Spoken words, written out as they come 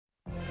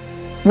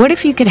What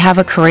if you could have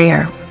a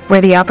career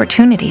where the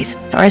opportunities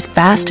are as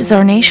vast as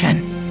our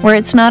nation, where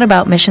it's not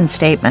about mission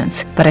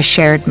statements, but a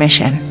shared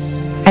mission?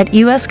 At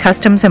U.S.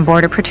 Customs and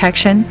Border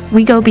Protection,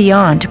 we go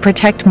beyond to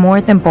protect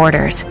more than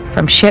borders.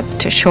 From ship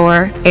to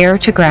shore, air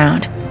to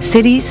ground,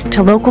 cities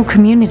to local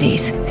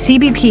communities,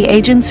 CBP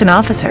agents and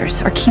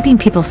officers are keeping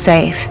people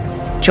safe.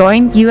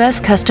 Join U.S.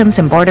 Customs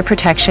and Border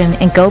Protection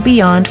and go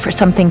beyond for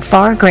something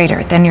far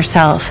greater than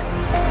yourself.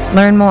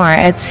 Learn more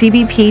at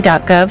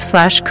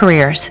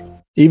cbp.gov/careers.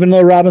 Even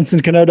though Robinson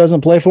Cano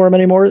doesn't play for him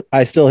anymore,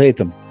 I still hate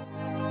them.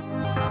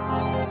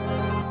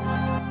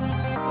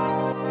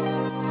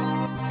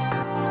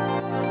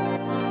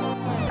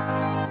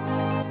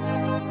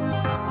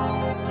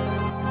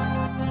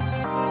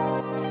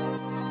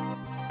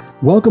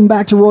 Welcome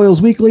back to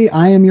Royals Weekly.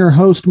 I am your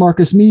host,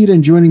 Marcus Mead,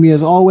 and joining me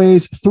as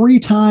always,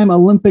 three-time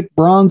Olympic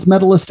bronze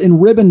medalist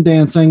in ribbon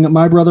dancing,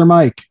 my brother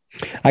Mike.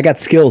 I got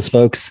skills,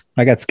 folks.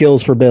 I got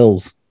skills for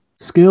bills.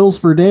 Skills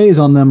for days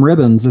on them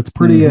ribbons. It's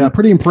pretty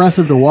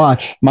impressive to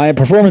watch. My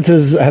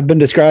performances have been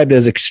described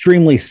as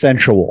extremely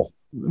sensual.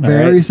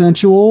 Very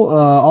sensual,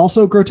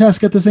 also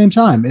grotesque at the same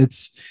time.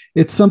 It's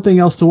something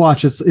else to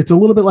watch. It's a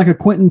little bit like a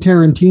Quentin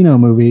Tarantino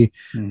movie.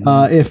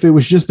 If it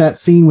was just that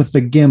scene with the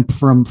gimp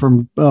from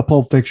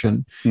Pulp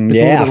Fiction. It's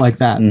a little bit like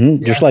that.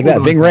 Just like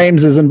that. Ving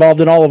Rhames is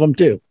involved in all of them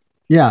too.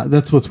 Yeah,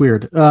 that's what's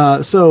weird.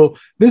 So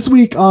this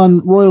week on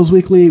Royals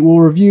Weekly,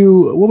 we'll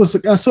review what was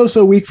a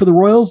so-so week for the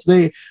Royals.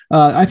 They,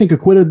 I think,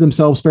 acquitted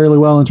themselves fairly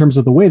well in terms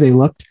of the way they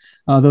looked,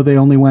 though they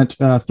only went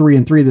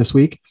 3-3 this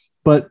week.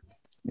 But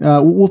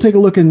we'll take a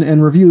look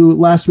and review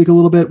last week a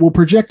little bit. We'll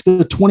project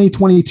the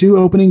 2022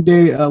 opening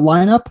day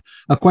lineup.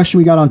 A question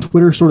we got on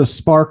Twitter sort of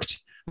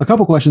sparked a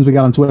couple questions we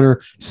got on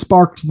Twitter,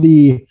 sparked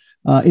the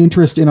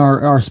interest in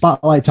our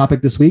spotlight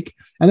topic this week.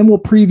 And then we'll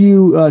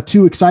preview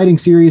two exciting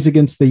series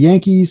against the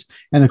Yankees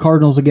and the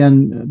Cardinals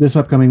again this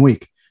upcoming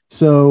week.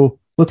 So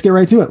let's get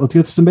right to it. Let's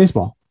get to some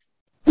baseball.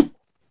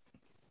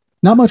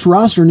 Not much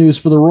roster news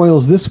for the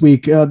Royals this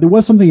week. There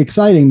was something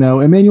exciting, though.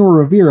 Emmanuel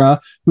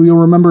Rivera, who you'll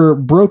remember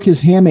broke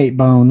his hamate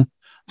bone,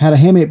 had a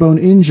hamate bone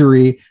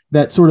injury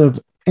that sort of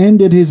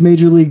ended his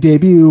major league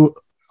debut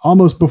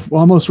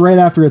almost right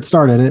after it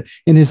started.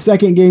 In his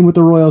second game with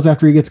the Royals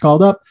after he gets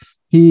called up,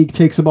 he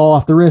takes a ball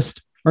off the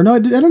wrist. Or no, I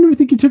don't even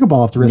think he took a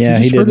ball off the wrist. Yeah,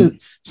 he just heard it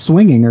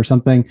swinging or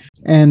something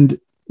and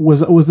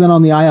was then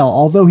on the IL,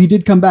 although he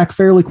did come back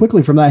fairly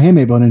quickly from that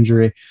hamate bone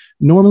injury.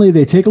 Normally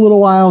they take a little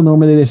while.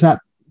 Normally they sat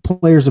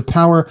players of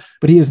power,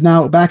 but he is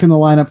now back in the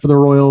lineup for the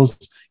Royals,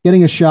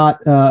 getting a shot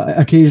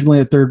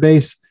occasionally at third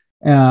base.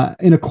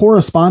 In a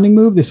corresponding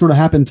move, they sort of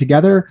happened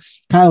together.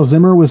 Kyle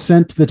Zimmer was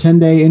sent to the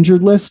 10-day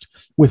injured list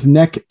with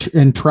neck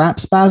and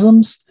trap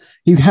spasms.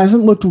 He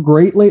hasn't looked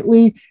great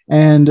lately,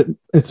 and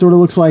it sort of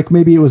looks like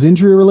maybe it was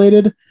injury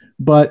related,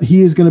 but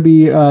he is going to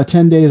be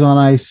 10 days on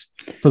ice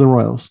for the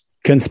Royals.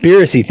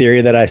 Conspiracy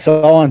theory that I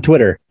saw on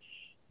Twitter.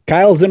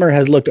 Kyle Zimmer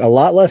has looked a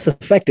lot less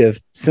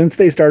effective since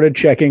they started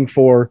checking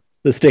for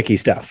the sticky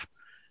stuff.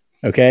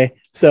 Okay.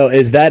 So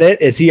is that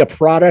it? Is he a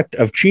product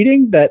of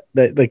cheating that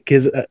like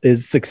his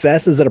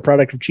success? Is it a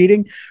product of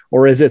cheating,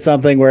 or is it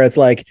something where it's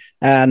like,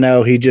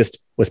 no, he just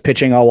was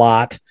pitching a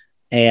lot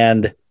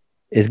and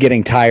is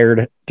getting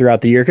tired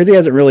throughout the year because he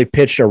hasn't really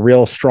pitched a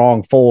real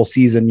strong full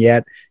season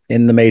yet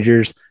in the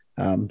majors.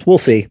 We'll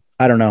see.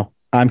 I don't know.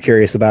 I'm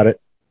curious about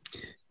it.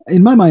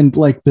 In my mind,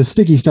 like the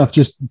sticky stuff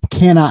just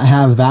cannot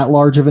have that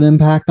large of an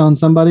impact on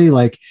somebody.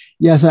 Like,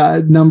 yes,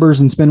 numbers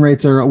and spin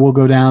rates will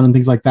go down and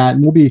things like that.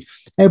 And we'll be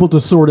able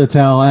to sort of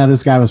tell,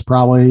 this guy was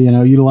probably,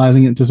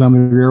 utilizing it to some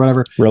degree or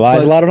whatever.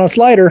 Relies a lot on a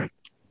slider.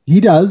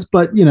 He does,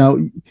 but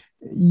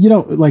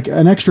like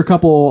an extra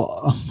couple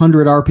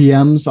 100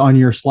 RPMs on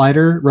your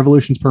slider,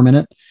 revolutions per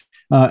minute,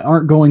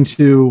 aren't going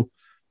to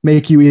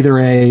make you either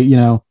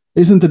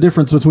isn't the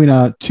difference between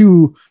a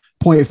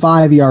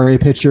 2.5 ERA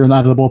pitcher and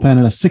out of the bullpen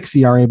and a 6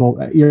 ERA.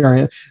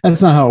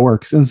 That's not how it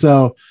works. And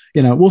so,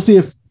 we'll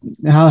see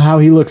how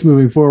he looks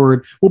moving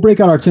forward. We'll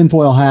break out our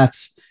tinfoil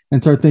hats and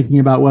start thinking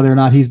about whether or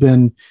not he's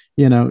been,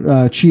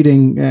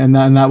 cheating. And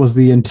that was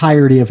the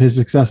entirety of his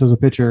success as a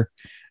pitcher.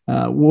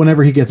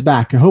 Whenever he gets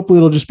back, hopefully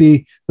it'll just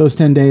be those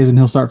 10 days and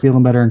he'll start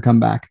feeling better and come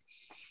back.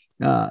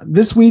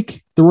 This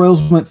week, the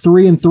Royals went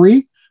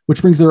 3-3,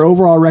 which brings their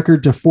overall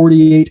record to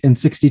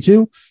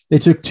 48-62. They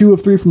took 2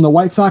 of 3 from the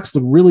White Sox,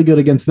 looked really good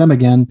against them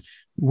again.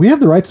 We have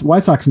the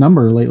White Sox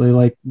number lately.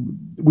 Like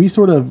we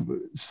sort of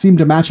seem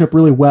to match up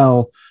really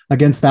well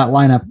against that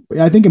lineup.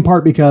 I think in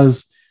part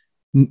because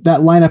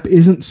that lineup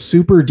isn't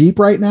super deep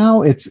right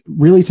now. It's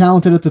really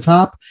talented at the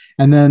top.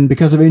 And then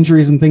because of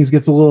injuries and things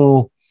gets a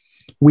little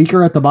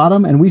weaker at the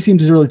bottom, and we seem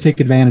to really take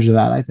advantage of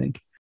that, I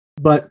think.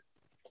 But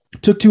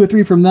took 2 of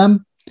 3 from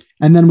them,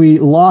 and then we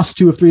lost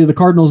 2 of 3 to the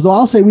Cardinals, though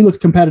I'll say we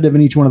looked competitive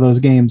in each one of those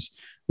games.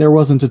 There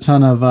wasn't a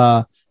ton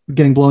of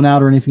getting blown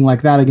out or anything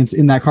like that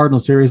in that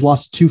Cardinals series.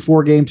 Lost a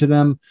 2-4 game to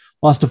them,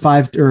 lost a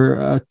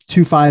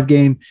 2-5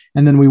 game,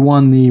 and then we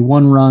won the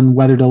 1-run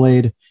weather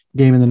delayed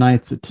game in the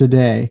 9th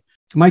today.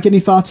 Mike, any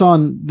thoughts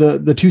on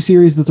the 2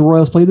 series that the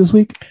Royals played this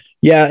week?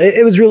 Yeah,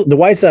 it was real. The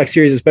White Sox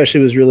series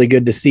especially was really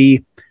good to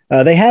see.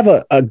 they have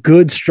a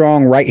good,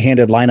 strong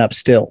right-handed lineup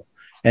still.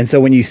 And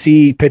so when you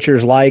see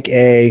pitchers like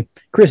a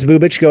Chris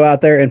Bubic go out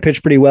there and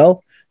pitch pretty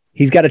well,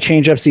 he's got a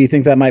changeup, so you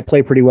think that might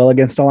play pretty well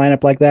against a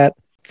lineup like that.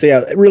 So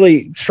yeah,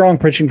 really strong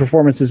pitching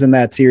performances in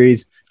that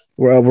series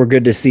were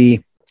good to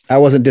see. I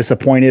wasn't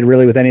disappointed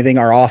really with anything.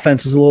 Our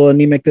offense was a little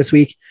anemic this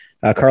week.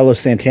 Carlos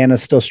Santana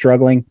is still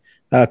struggling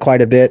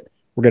quite a bit.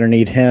 We're going to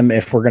need him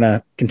if we're going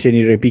to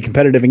continue to be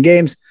competitive in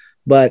games.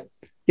 But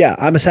yeah,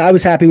 I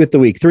was happy with the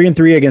week.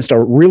 3-3 against a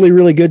really,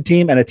 really good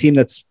team and a team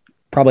that's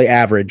probably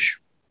average.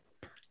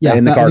 Yeah,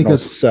 in the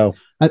Cardinals.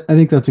 I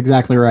think that's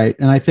exactly right.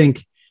 And I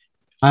think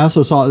I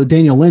also saw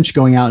Daniel Lynch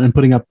going out and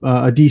putting up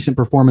a decent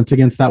performance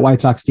against that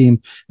White Sox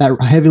team,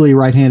 that heavily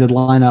right-handed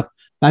lineup.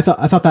 I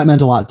thought that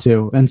meant a lot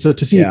too. And so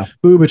to see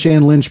Bubic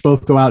and Lynch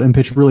both go out and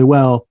pitch really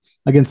well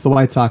against the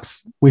White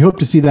Sox, we hope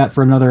to see that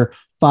for another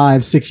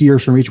 5-6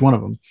 years from each one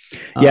of them.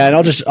 Yeah, and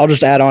I'll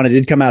just add on. It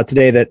did come out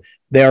today that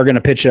they are going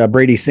to pitch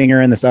Brady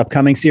Singer in this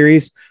upcoming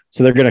series,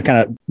 so they're going to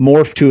kind of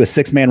morph to a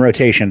 6-man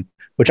rotation,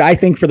 which I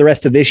think for the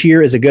rest of this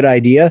year is a good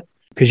idea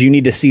because you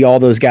need to see all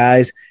those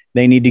guys.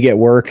 They need to get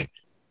work.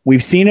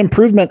 We've seen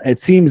improvement, it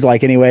seems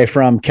like anyway,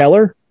 from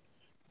Keller,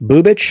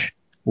 Bubic,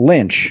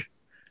 Lynch.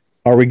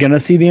 Are we going to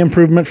see the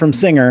improvement from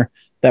Singer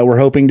that we're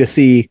hoping to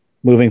see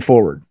moving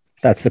forward?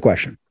 That's the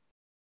question.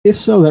 If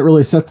so, that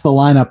really sets the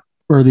lineup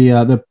or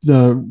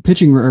the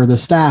pitching or the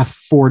staff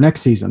for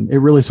next season. It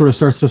really sort of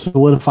starts to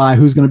solidify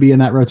who's going to be in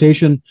that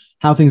rotation,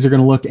 how things are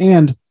going to look,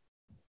 and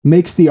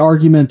makes the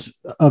argument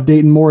of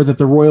Dayton Moore that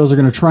the Royals are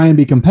going to try and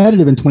be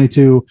competitive in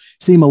 22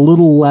 seem a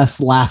little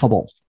less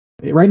laughable.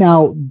 Right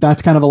now,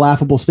 that's kind of a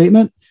laughable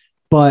statement,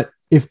 but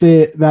if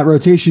that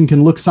rotation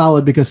can look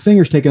solid because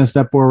Singer's taken a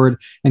step forward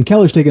and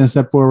Keller's taken a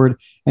step forward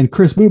and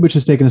Chris Bubic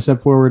has taken a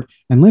step forward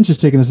and Lynch has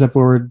taken a step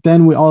forward,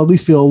 then I'll at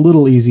least feel a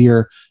little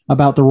easier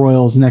about the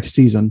Royals next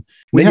season.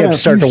 We have to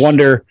start to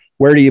wonder,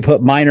 where do you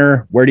put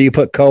Minor? Where do you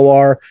put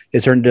Kowar?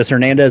 Does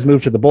Hernandez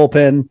move to the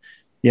bullpen?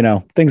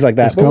 Things like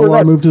that. Does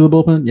Kowar move to the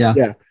bullpen?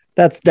 Yeah.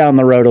 That's down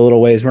the road a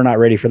little ways. We're not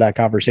ready for that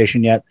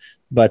conversation yet,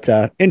 but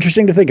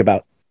interesting to think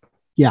about.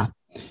 Yeah.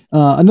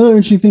 Another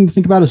interesting thing to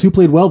think about is who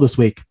played well this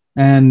week.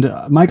 And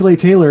Michael A.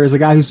 Taylor is a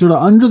guy who's sort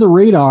of under the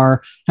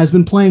radar, has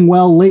been playing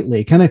well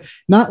lately, kind of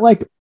not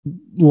like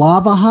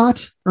lava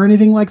hot or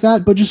anything like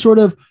that, but just sort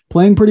of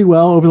playing pretty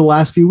well over the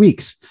last few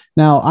weeks.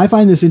 Now, I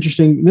find this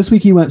interesting. This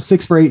week he went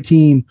 6 for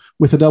 18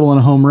 with a double and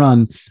a home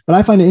run, but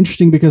I find it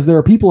interesting because there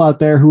are people out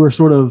there who are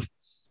sort of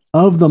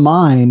the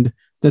mind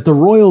that the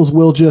Royals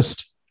will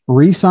just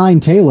re-sign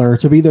Taylor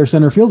to be their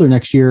center fielder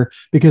next year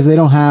because they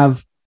don't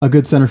have a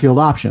good center field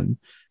option.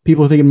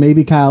 People are thinking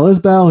maybe Kyle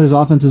Isbell. His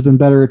offense has been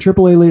better at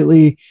AAA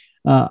lately.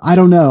 I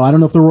don't know. I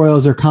don't know if the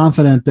Royals are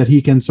confident that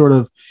he can sort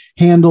of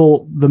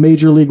handle the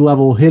major league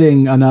level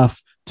hitting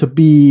enough to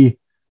be,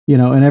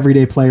 an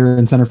everyday player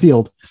in center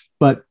field.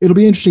 But it'll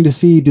be interesting to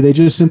see, do they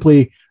just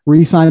simply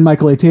re-sign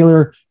Michael A.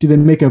 Taylor? Do they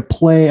make a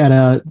play at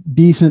a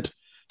decent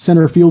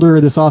center fielder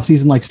this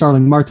offseason like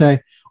Starling Marte?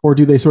 Or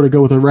do they sort of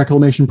go with a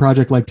reclamation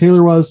project like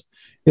Taylor was?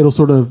 It'll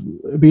sort of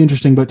be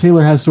interesting. But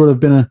Taylor has sort of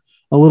been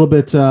a little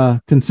bit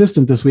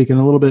consistent this week and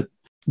a little bit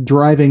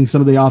driving some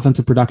of the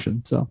offensive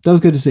production. So that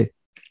was good to see.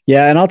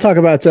 Yeah. And I'll talk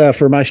about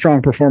for my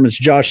strong performance,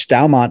 Josh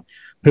Stalmont,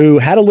 who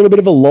had a little bit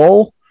of a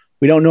lull.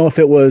 We don't know if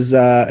it was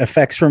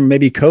effects from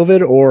maybe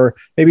COVID or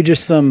maybe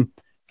just some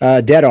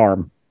dead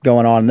arm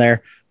going on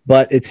there.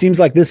 But it seems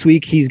like this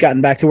week he's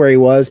gotten back to where he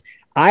was.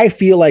 I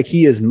feel like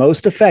he is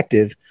most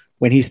effective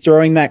when he's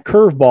throwing that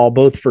curveball,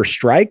 both for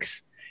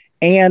strikes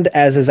and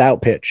as his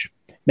out pitch.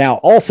 Now,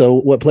 also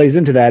what plays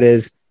into that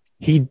is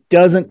he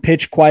doesn't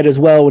pitch quite as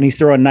well when he's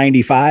throwing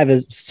 95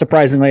 as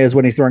surprisingly as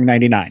when he's throwing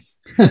 99.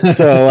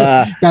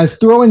 So guys,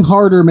 throwing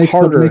harder makes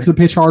the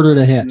pitch harder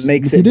to hit.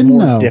 Makes it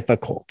more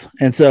difficult.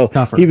 And so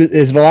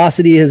his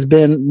velocity has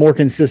been more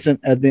consistent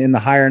in the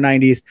higher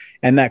 90s.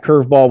 And that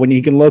curveball, when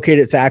you can locate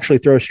it to actually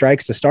throw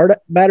strikes to start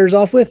batters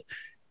off with,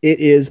 it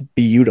is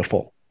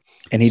beautiful.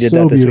 And he did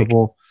that this week.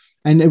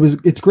 And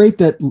it's great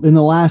that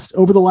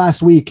over the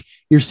last week,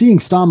 you're seeing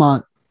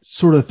Stalmont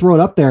sort of throw it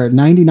up there at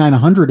 99,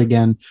 100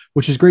 again,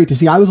 which is great to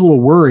see. I was a little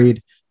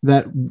worried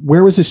that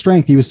where was his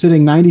strength? He was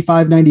sitting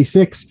 95,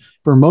 96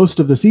 for most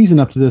of the season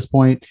up to this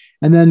point.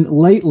 And then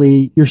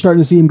lately you're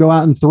starting to see him go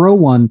out and throw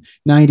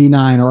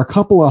 199 or a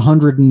couple of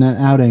hundred in an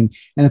outing.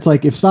 And it's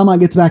like, if Stalmont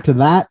gets back to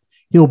that,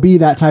 he'll be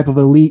that type of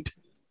elite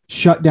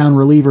shutdown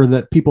reliever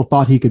that people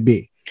thought he could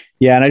be.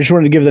 Yeah. And I just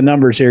wanted to give the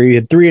numbers here. He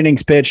had 3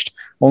 innings pitched,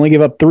 only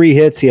give up 3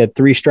 hits. He had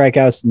 3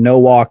 strikeouts, no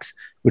walks,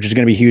 which is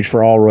going to be huge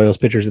for all Royals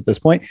pitchers at this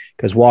point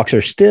because walks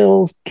are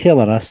still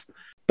killing us.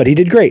 But he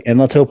did great, and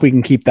let's hope we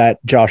can keep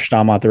that Josh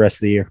Stalmont the rest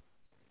of the year.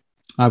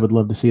 I would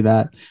love to see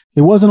that.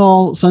 It wasn't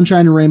all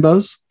sunshine and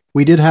rainbows.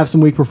 We did have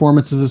some weak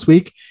performances this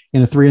week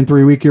in a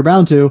 3-3 week you're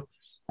bound to.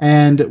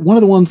 And one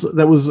of the ones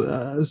that was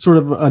sort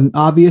of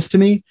obvious to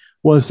me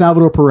was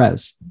Salvador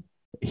Perez.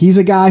 He's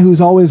a guy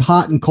who's always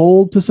hot and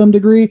cold to some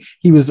degree.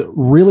 He was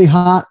really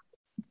hot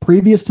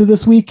previous to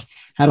this week,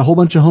 had a whole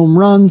bunch of home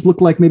runs,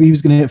 looked like maybe he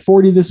was going to hit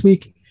 40 this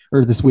week.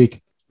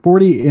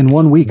 40 in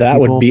 1 week. That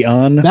people. would be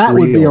unreal. That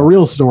would be a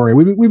real story.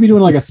 We'd be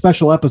doing like a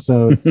special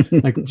episode,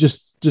 like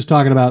just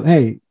talking about,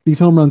 hey, these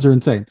home runs are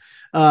insane.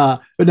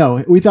 But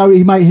no, we thought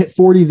he might hit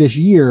 40 this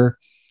year,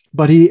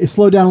 but he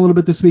slowed down a little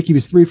bit this week. He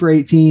was 3 for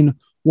 18,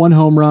 1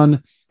 home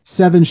run,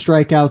 7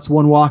 strikeouts,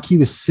 1 walk. He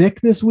was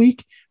sick this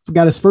week.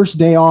 Got his first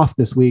day off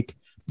this week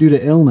due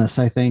to illness,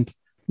 I think.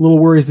 Little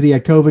worries that he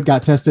had COVID,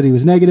 got tested. He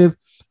was negative,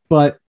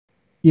 but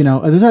you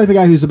know, the type of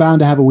guy who's bound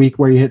to have a week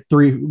where you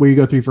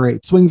go 3 for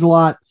 8, swings a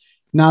lot,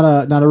 not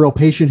a real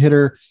patient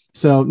hitter.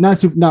 So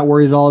not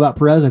worried at all about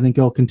Perez. I think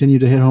he'll continue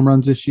to hit home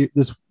runs this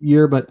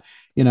year, but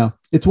you know,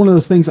 it's one of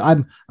those things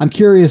I'm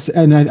curious.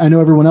 And I know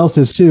everyone else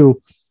is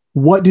too.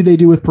 What do they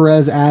do with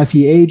Perez as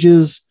he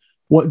ages?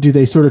 What do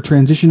they sort of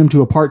transition him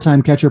to a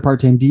part-time catcher,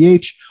 part-time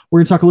DH? We're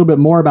going to talk a little bit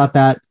more about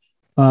that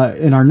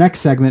in our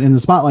next segment, in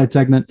the spotlight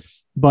segment,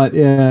 but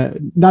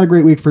not a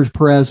great week for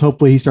Perez.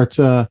 Hopefully he starts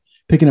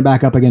picking it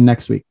back up again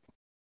next week.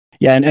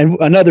 Yeah, and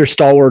another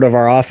stalwart of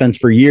our offense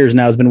for years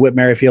now has been Whit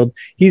Merrifield.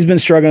 He's been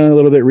struggling a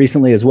little bit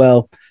recently as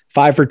well.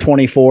 5 for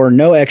 24,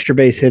 no extra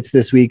base hits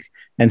this week,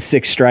 and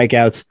 6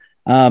 strikeouts.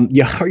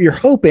 You're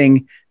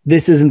hoping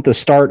this isn't the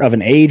start of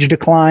an age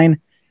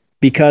decline,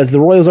 because the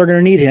Royals are going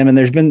to need him. And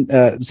there's been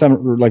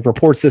some like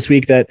reports this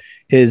week that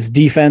his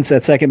defense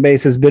at second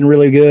base has been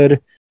really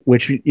good,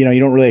 which, you know,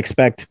 you don't really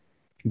expect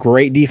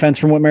great defense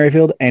from Whit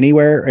Merrifield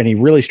anywhere. And he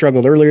really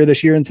struggled earlier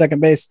this year in second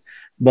base,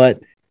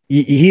 but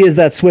he is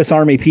that Swiss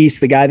Army piece,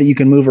 the guy that you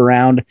can move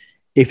around.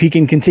 If he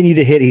can continue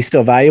to hit, he's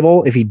still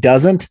valuable. If he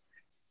doesn't,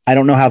 I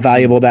don't know how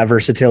valuable that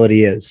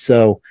versatility is.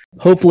 So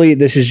hopefully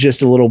this is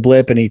just a little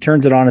blip and he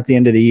turns it on at the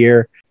end of the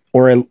year,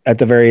 or at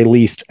the very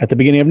least at the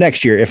beginning of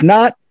next year. If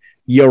not,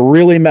 you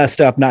really messed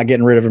up not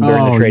getting rid of him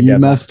during the trade deadline. You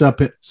messed up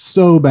it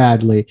so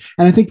badly.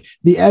 And I think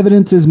the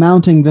evidence is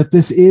mounting that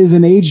this is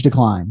an age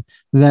decline,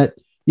 that,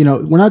 you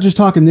know, we're not just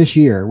talking this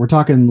year, we're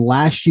talking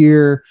last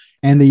year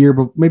and the year,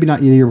 maybe not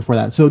the year before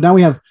that. So now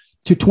we have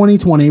to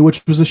 2020,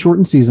 which was a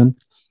shortened season,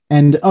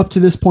 and up to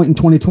this point in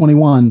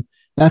 2021,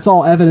 that's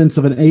all evidence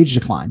of an age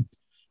decline.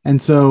 And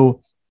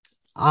so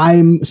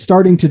I'm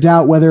starting to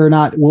doubt whether or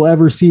not we'll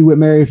ever see Whit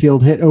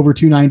Merrifield hit over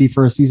 290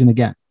 for a season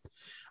again.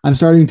 I'm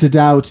starting to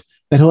doubt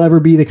that he'll ever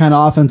be the kind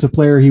of offensive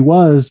player he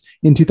was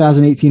in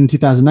 2018 and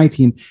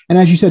 2019. And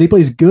as you said, he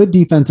plays good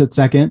defense at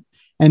second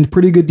and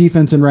pretty good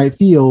defense in right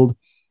field,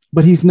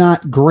 but he's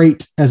not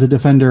great as a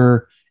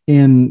defender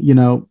in, you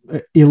know,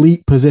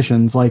 elite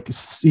positions. Like,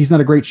 he's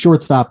not a great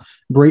shortstop,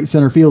 great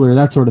center fielder,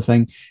 that sort of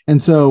thing.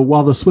 And so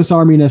while the Swiss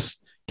Arminess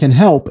can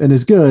help and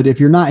is good, if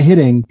you're not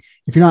hitting,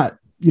 if you're not,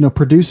 you know,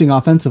 producing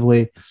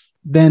offensively,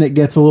 then it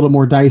gets a little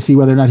more dicey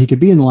whether or not he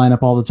could be in the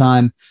lineup all the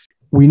time.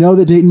 We know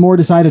that Dayton Moore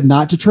decided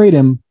not to trade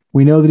him.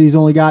 We know that he's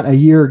only got a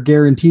year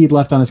guaranteed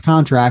left on his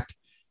contract,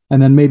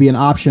 and then maybe an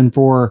option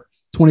for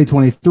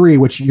 2023,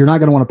 which you're not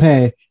going to want to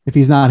pay if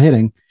he's not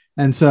hitting.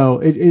 And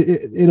so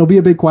it'll be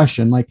a big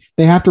question. Like,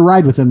 they have to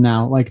ride with him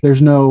now. Like,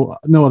 there's no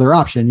other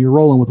option. You're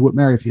rolling with Whit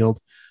Merrifield,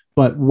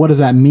 but what does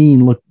that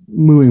mean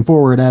moving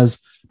forward as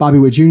Bobby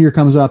Witt Jr.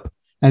 comes up,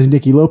 as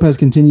Nicky Lopez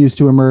continues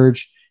to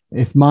emerge?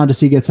 If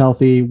Mondesi gets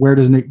healthy, where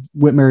does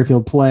Whit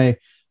Merrifield play?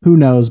 Who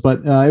knows? But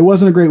it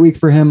wasn't a great week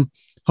for him.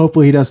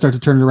 Hopefully he does start to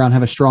turn it around,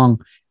 have a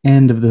strong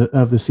end of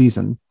the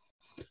season.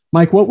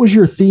 Mike, what was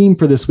your theme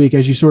for this week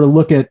as you sort of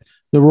look at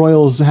the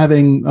Royals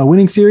having a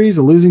winning series,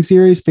 a losing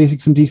series, facing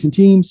some decent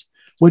teams?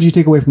 What did you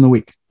take away from the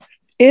week?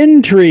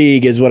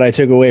 Intrigue is what I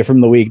took away from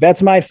the week.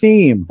 That's my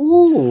theme.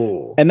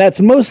 Ooh. And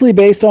that's mostly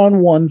based on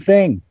one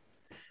thing.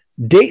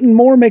 Dayton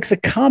Moore makes a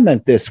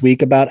comment this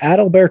week about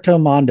Adalberto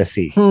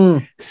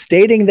Mondesi,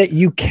 stating that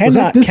you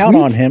cannot count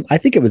on him. I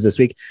think it was this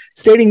week,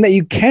 stating that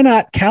you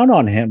cannot count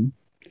on him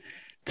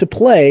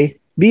to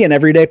be an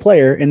everyday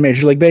player in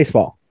Major League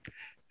Baseball.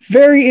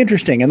 Very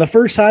interesting. And the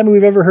first time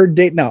we've ever heard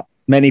Dayton. Now,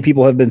 many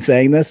people have been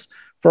saying this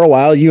for a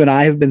while. You and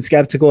I have been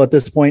skeptical at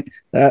this point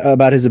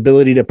about his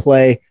ability to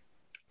play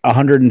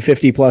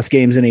 150 plus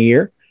games in a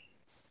year.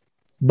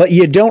 But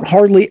you don't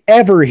hardly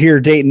ever hear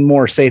Dayton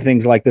Moore say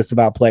things like this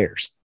about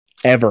players.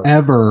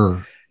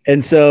 Ever.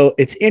 And so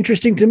it's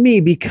interesting to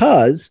me,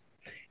 because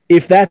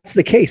if that's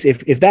the case,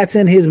 if that's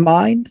in his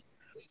mind,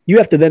 you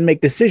have to then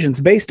make decisions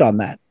based on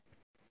that.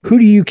 Who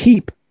do you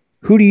keep?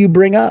 Who do you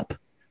bring up?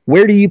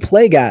 Where do you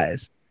play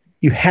guys?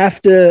 You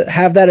have to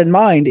have that in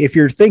mind if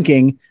you're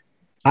thinking,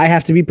 I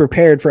have to be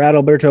prepared for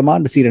Adalberto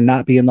Mondesi to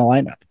not be in the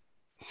lineup.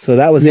 So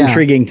that was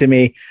intriguing to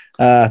me.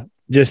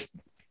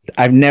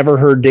 I've never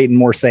heard Dayton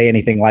Moore say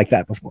anything like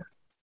that before.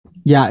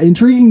 Yeah,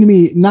 intriguing to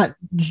me, not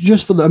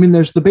just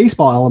there's the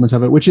baseball element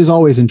of it, which is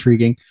always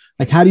intriguing.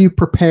 Like, how do you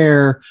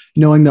prepare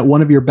knowing that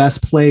one of your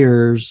best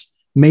players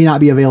may not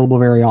be available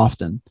very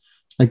often?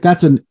 Like,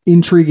 that's an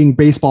intriguing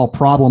baseball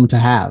problem to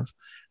have.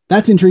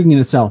 That's intriguing in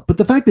itself. But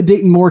the fact that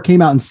Dayton Moore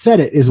came out and said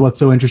it is what's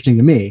so interesting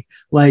to me.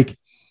 Like,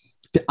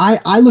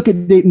 I look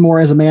at Dayton Moore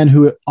as a man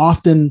who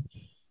often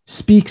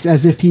speaks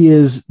as if he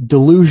is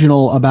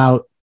delusional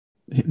about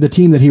the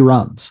team that he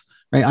runs.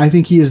 Right? I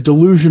think he is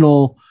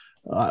delusional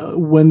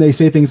when they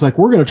say things like,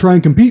 we're going to try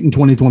and compete in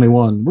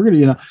 2021. We're going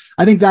to,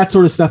 I think that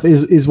sort of stuff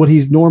is what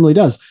he normally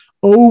does.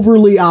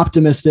 overly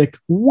optimistic,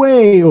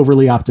 way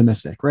overly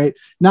optimistic, right?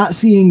 Not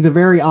seeing the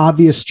very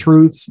obvious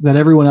truths that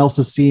everyone else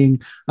is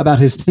seeing about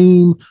his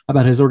team,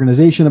 about his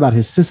organization, about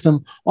his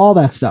system, all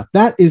that stuff.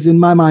 That is, in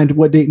my mind,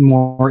 what Dayton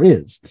Moore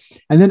is.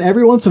 And then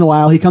every once in a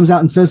while, he comes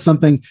out and says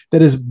something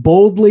that is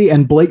boldly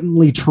and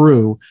blatantly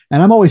true.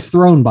 And I'm always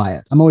thrown by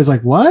it. I'm always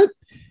like, what?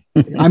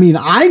 I mean,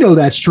 I know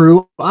that's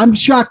true. I'm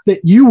shocked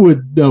that you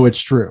would know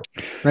it's true,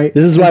 right?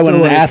 This is why when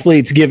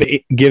athletes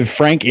give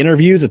frank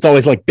interviews, it's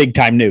always like big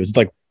time news. It's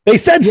like, they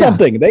said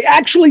something. They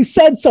actually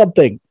said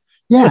something.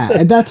 Yeah.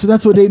 And that's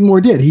what Dayton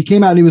Moore did. He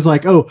came out and he was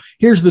like, oh,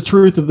 here's the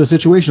truth of the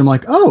situation. I'm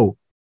like, oh,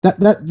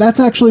 that's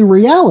actually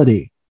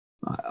reality.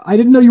 I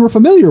didn't know you were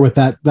familiar with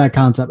that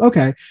concept.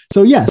 Okay.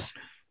 So yes,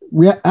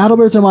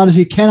 Adalberto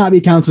Mondesi cannot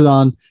be counted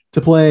on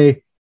to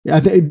play. I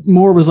think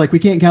Moore was like, we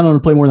can't count on to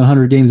play more than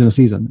 100 games in a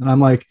season. And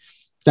I'm like,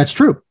 that's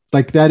true.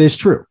 Like, that is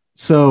true.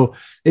 So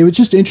it was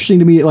just interesting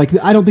to me.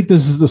 Like, I don't think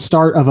this is the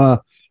start of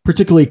a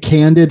particularly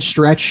candid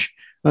stretch.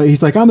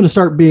 He's like, I'm going to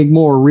start being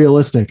more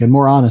realistic and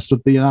more honest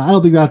with I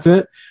don't think that's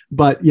it,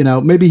 but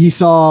maybe he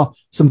saw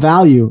some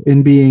value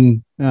in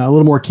being a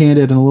little more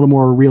candid and a little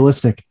more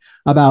realistic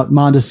about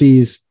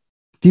Mondesi's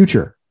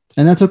future.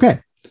 And that's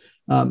okay.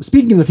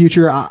 Speaking of the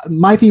future,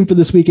 my theme for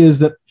this week is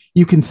that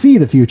you can see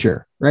the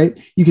future, right?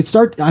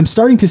 I'm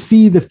starting to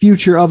see the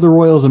future of the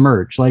Royals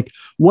emerge. Like,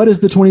 what does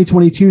the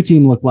 2022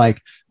 team look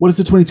like? What does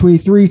the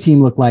 2023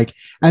 team look like?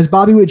 As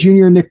Bobby Witt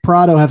Jr. and Nick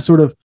Pratto have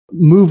sort of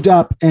moved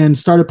up and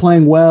started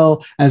playing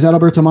well, as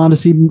Adalberto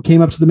Mondesi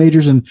came up to the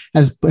majors and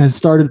has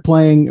started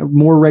playing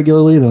more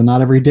regularly, though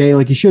not every day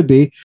like he should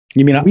be.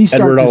 You mean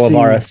Edward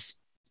Olivares?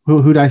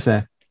 Who'd I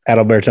say?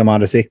 Adalberto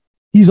Mondesi.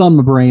 He's on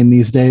my brain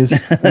these days.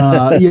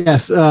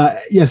 Yes.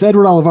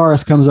 Edward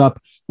Olivares comes up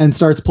and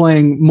starts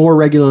playing more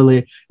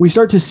regularly. We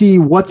start to see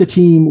what the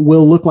team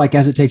will look like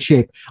as it takes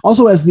shape.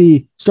 Also, as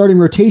the starting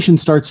rotation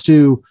starts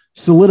to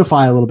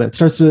solidify a little bit,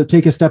 starts to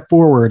take a step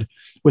forward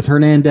with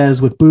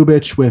Hernandez, with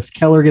Bubic, with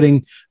Keller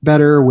getting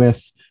better,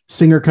 with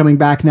Singer coming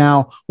back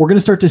now, we're going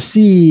to start to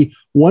see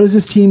what is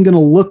this team going to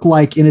look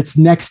like in its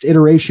next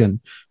iteration.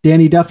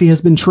 Danny Duffy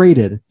has been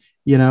traded.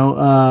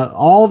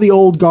 All the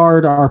old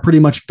guard are pretty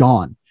much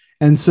gone.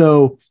 And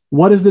so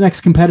what does the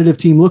next competitive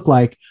team look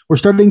like? We're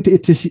starting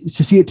to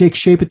see it take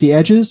shape at the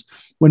edges.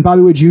 When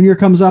Bobby Witt Jr.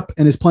 comes up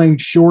and is playing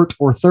short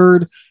or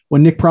third,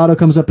 when Nick Pratto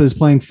comes up and is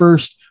playing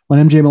first,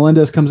 when MJ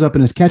Melendez comes up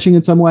and is catching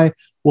in some way,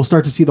 we'll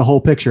start to see the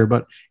whole picture.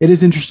 But it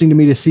is interesting to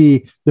me to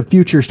see the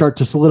future start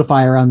to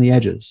solidify around the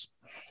edges.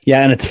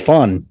 Yeah, and it's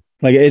fun.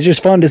 Like, it's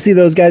just fun to see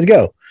those guys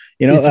go.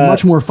 It's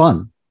much more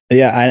fun.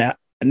 Yeah,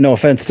 no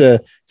offense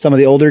to some of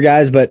the older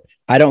guys, but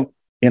I don't,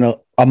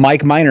 a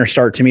Mike Minor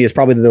start to me is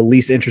probably the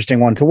least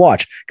interesting one to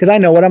watch, because I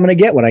know what I'm going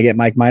to get when I get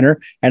Mike Minor,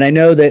 and I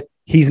know that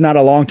he's not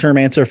a long-term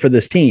answer for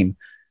this team.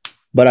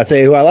 But I'll tell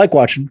you who I like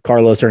watching,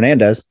 Carlos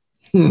Hernandez,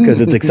 because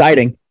it's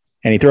exciting,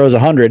 and he throws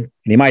 100, and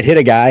he might hit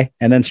a guy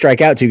and then strike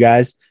out 2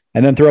 guys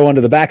and then throw one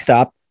to the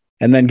backstop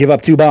and then give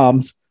up 2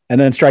 bombs and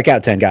then strike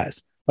out 10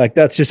 guys. Like,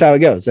 that's just how it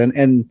goes.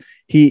 And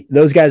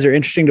those guys are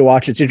interesting to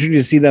watch. It's interesting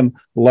to see them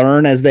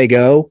learn as they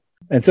go.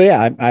 And so,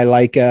 yeah, I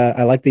like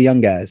the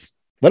young guys.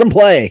 Let them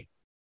play.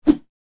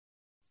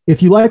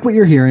 If you like what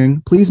you're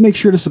hearing, please make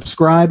sure to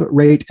subscribe,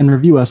 rate, and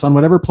review us on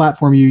whatever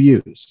platform you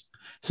use.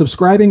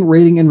 Subscribing,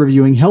 rating, and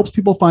reviewing helps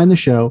people find the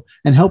show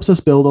and helps us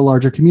build a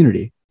larger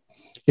community.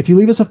 If you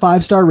leave us a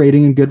 5-star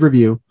rating and good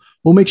review,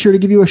 we'll make sure to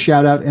give you a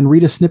shout out and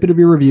read a snippet of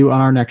your review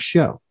on our next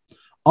show.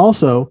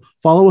 Also,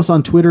 follow us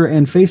on Twitter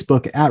and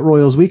Facebook at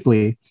Royals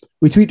Weekly.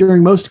 We tweet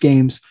during most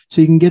games, so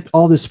you can get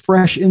all this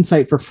fresh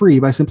insight for free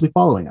by simply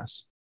following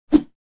us.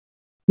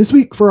 This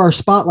week, for our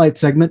Spotlight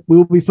segment, we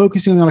will be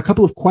focusing on a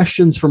couple of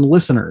questions from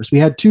listeners. We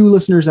had 2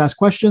 listeners ask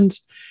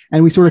questions,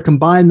 and we sort of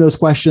combined those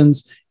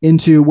questions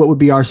into what would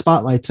be our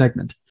Spotlight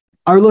segment.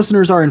 Our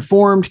listeners are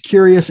informed,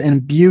 curious,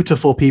 and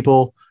beautiful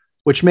people,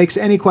 which makes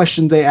any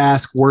question they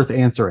ask worth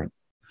answering.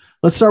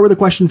 Let's start with a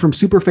question from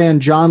superfan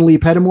John Lee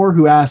Pettimore,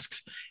 who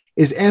asks,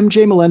 is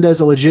MJ Melendez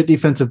a legit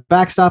defensive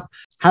backstop?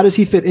 How does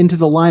he fit into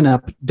the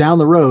lineup down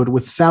the road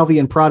with Salvi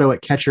and Pratto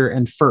at catcher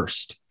and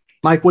first?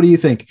 Mike, what do you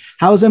think?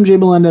 How is MJ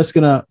Melendez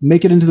going to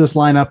make it into this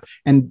lineup?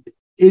 And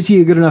is he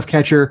a good enough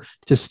catcher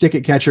to stick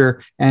at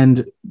catcher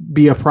and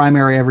be a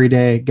primary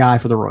everyday guy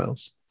for the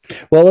Royals?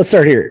 Well, let's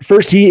start here.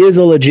 First, he is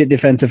a legit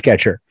defensive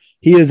catcher.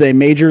 He is a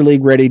major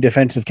league ready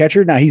defensive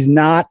catcher. Now, he's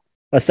not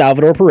a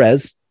Salvador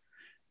Perez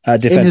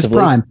defensively. In his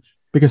prime,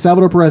 because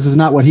Salvador Perez is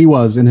not what he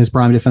was in his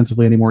prime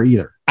defensively anymore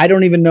either. I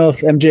don't even know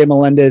if MJ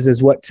Melendez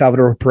is what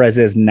Salvador Perez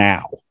is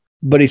now,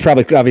 but he's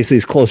probably obviously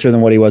is closer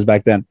than what he was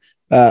back then.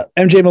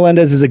 MJ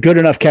Melendez is a good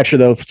enough catcher,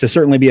 though, to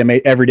certainly be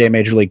an everyday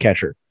major league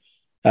catcher.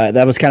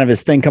 That was kind of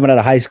his thing coming out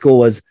of high school.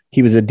 Was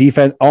he was a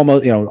defense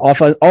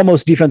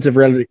almost defensive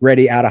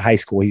ready out of high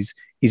school.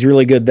 He's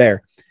really good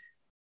there.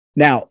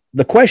 Now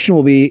the question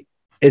will be: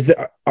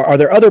 are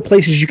there other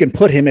places you can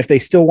put him if they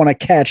still want to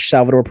catch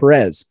Salvador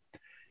Perez?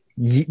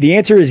 The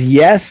answer is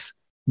yes,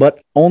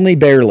 but only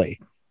barely,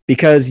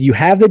 because you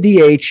have the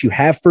DH, you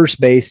have first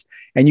base,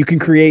 and you can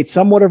create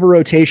somewhat of a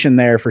rotation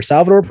there for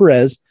Salvador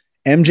Perez,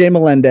 MJ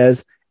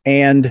Melendez,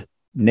 and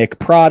Nick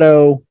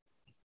Pratto,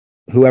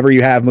 whoever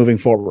you have moving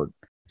forward.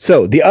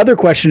 So the other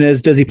question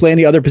is, does he play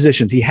any other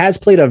positions? He has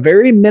played a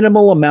very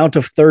minimal amount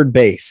of third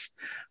base,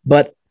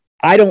 but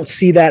I don't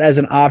see that as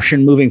an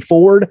option moving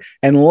forward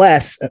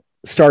unless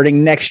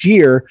starting next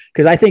year,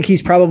 because I think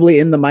he's probably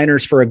in the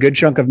minors for a good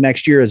chunk of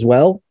next year as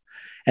well.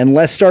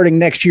 Unless starting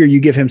next year, you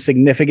give him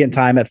significant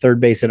time at third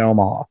base in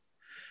Omaha.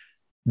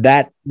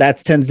 That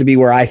tends to be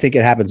where I think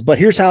it happens. But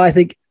here's how I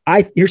think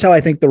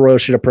the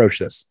Royals should approach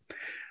this.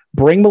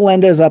 Bring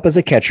Melendez up as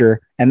a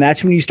catcher, and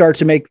that's when you start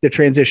to make the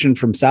transition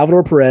from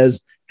Salvador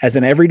Perez as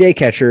an everyday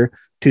catcher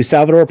to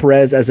Salvador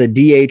Perez as a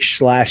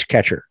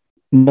DH/catcher.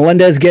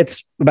 Melendez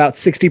gets about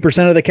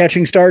 60% of the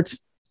catching starts.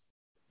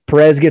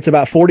 Perez gets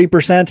about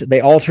 40%. They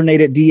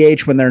alternate at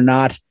DH when they're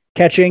not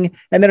catching.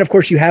 And then, of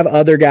course, you have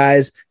other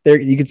guys there.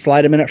 You could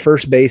slide them in at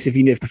first base if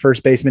the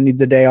first baseman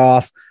needs a day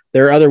off.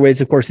 There are other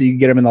ways, of course, that you can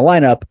get them in the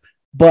lineup.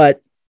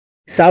 But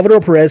Salvador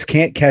Perez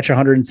can't catch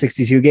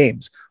 162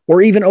 games,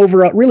 or even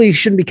really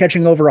shouldn't be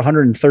catching over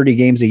 130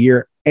 games a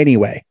year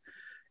anyway.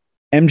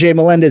 MJ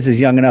Melendez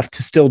is young enough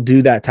to still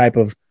take that type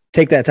of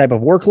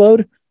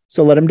workload.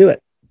 So let him do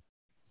it.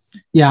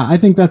 Yeah, I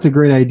think that's a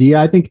great idea.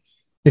 I think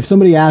if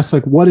somebody asks,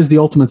 like, what is the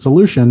ultimate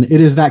solution?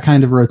 It is that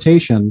kind of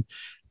rotation.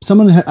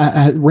 Someone,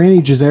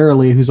 Randy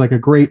Gizzarelli, who's like a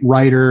great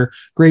writer,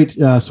 great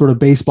sort of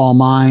baseball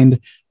mind,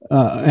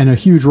 and a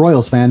huge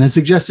Royals fan, has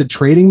suggested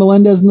trading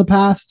Melendez in the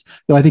past,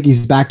 though I think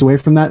he's backed away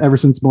from that ever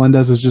since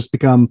Melendez has just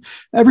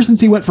ever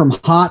since he went from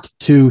hot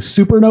to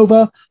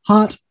supernova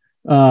hot.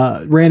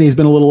 Randy's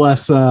been a little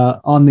less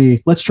on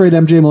the let's trade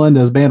MJ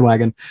Melendez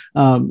bandwagon.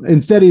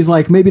 Instead, he's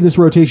like, maybe this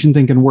rotation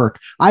thing can work.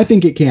 I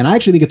think it can. I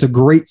actually think it's a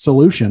great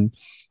solution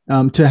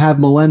to have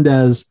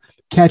Melendez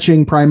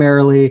catching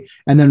primarily,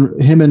 and then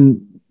him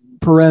and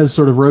Perez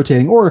sort of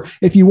rotating. Or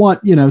if you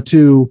want,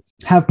 to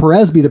have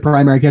Perez be the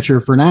primary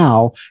catcher for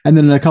now, and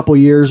then in a couple of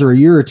years or a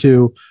year or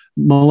two,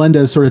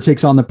 Melendez sort of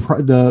takes on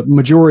the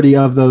majority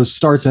of those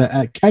starts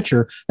at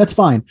catcher, that's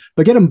fine.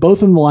 But get them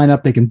both in the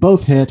lineup. They can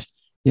both hit.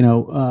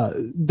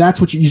 That's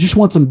what you just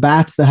want, some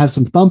bats that have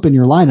some thump in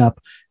your lineup.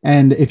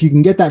 And if you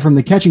can get that from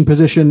the catching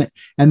position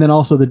and then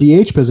also the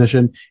DH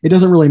position, it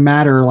doesn't really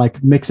matter,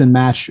 like mix and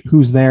match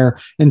who's there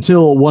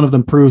until one of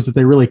them proves that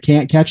they really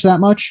can't catch that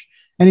much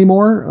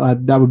anymore.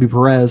 That would be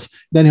Perez.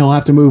 Then he'll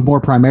have to move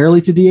more primarily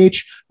to DH,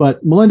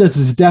 but Melendez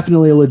is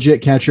definitely a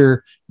legit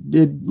catcher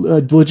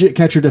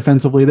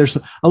defensively. There's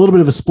a little bit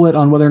of a split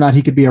on whether or not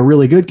he could be a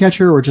really good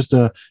catcher or just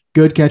a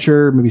good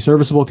catcher, maybe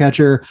serviceable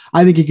catcher.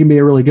 I think he can be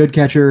a really good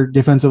catcher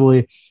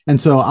defensively.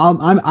 And so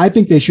I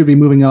think they should be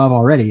moving up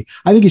already.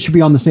 I think he should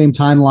be on the same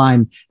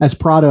timeline as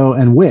Pratto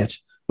and Witt,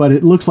 but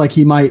it looks like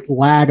he might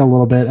lag a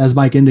little bit, as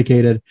Mike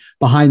indicated,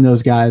 behind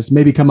those guys,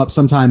 maybe come up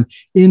sometime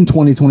in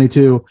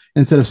 2022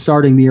 instead of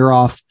starting the year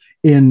off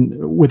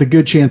with a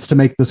good chance to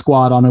make the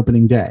squad on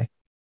opening day.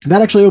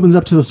 That actually opens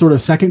up to the sort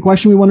of second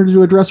question we wanted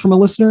to address from a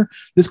listener.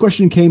 This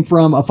question came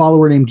from a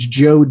follower named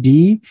Joe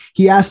D.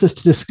 He asked us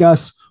to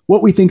discuss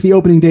what we think the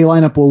opening day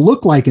lineup will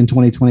look like in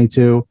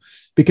 2022,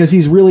 because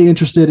he's really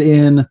interested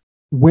in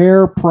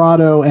where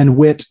Pratto and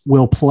Witt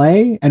will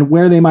play and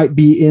where they might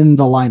be in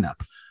the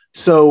lineup.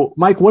 So,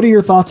 Mike, what are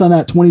your thoughts on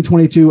that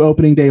 2022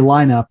 opening day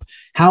lineup?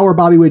 How are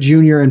Bobby Witt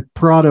Jr. and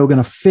Pratto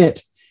going to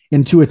fit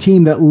into a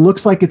team that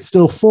looks like it's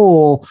still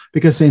full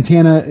because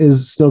Santana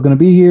is still going to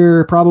be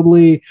here,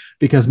 probably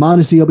because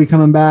Mondesi will be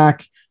coming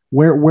back?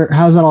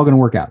 How's that all going to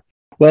work out?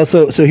 Well,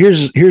 so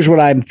here's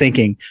what I'm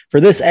thinking. For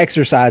this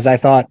exercise, I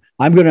thought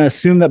I'm going to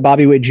assume that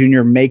Bobby Witt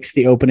Jr. makes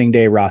the opening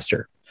day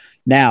roster.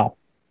 Now,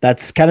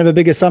 that's kind of a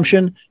big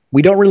assumption.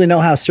 We don't really know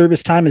how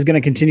service time is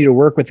going to continue to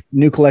work with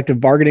new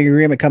collective bargaining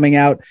agreement coming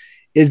out.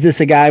 Is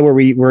this a guy where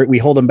we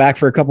hold him back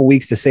for a couple of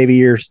weeks to save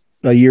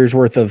a year's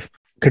worth of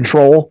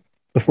control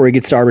before he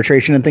gets to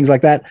arbitration and things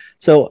like that?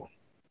 So,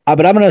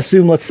 but I'm going to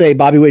assume, let's say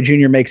Bobby Witt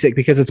Jr. makes it,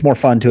 because it's more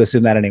fun to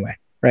assume that anyway,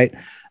 right?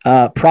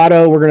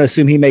 Pratto, we're going to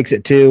assume he makes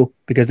it too,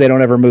 because they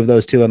don't ever move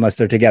those two unless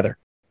they're together.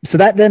 So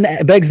that then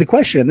begs the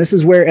question, and this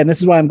is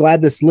why I'm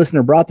glad this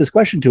listener brought this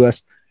question to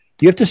us.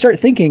 You have to start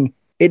thinking,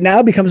 it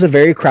now becomes a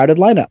very crowded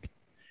lineup,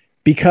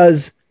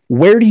 because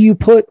where do you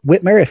put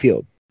Whit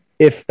Merrifield?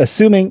 If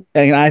assuming,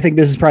 and I think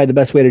this is probably the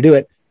best way to do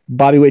it,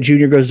 Bobby Witt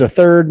Jr. goes to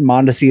third,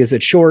 Mondesi is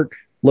at short,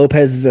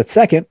 Lopez is at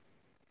second.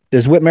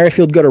 Does Whit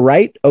Merrifield go to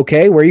right?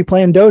 Okay, where are you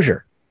playing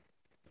Dozier?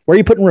 Where are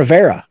you putting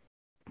Rivera?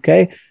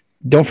 Okay,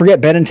 don't forget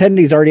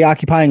Benintendi is already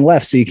occupying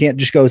left, so you can't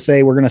just go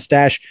say we're going to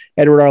stash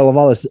Edward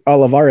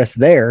Olivares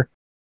there.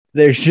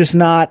 There's just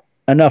not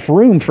enough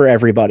room for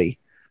everybody.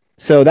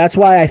 So that's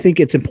why I think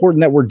it's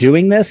important that we're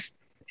doing this.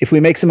 If we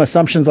make some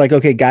assumptions like,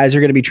 okay, guys are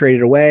going to be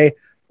traded away,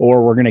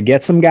 or we're going to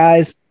get some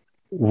guys,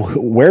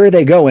 where are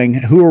they going?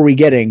 Who are we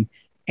getting?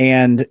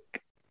 And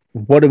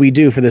what do we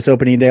do for this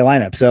opening day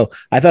lineup? So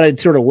I thought I'd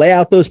sort of lay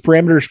out those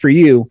parameters for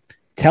you.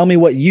 Tell me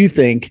what you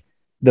think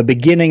the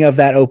beginning of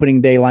that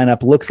opening day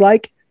lineup looks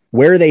like.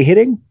 Where are they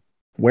hitting?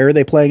 Where are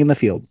they playing in the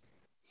field?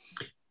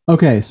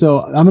 Okay, so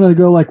I'm going to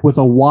go like with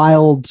a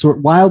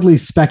wildly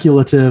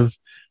speculative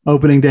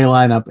opening day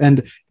lineup.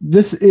 And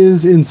this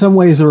is in some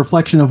ways a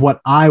reflection of what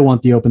I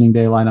want the opening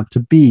day lineup to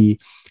be.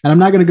 And I'm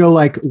not going to go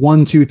like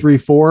 1, 2, 3,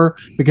 4,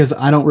 because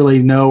I don't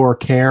really know or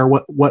care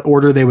what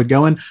order they would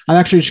go in. I'm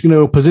actually just going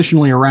to go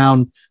positionally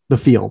around the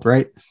field,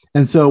 right?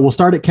 And so we'll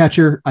start at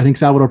catcher. I think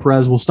Salvador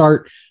Perez will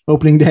start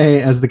opening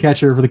day as the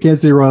catcher for the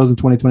Kansas City Royals in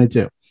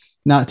 2022.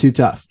 Not too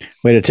tough.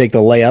 Way to take the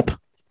layup.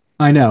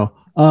 I know.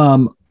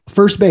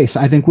 First base,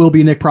 I think, will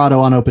be Nick Pratto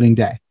on opening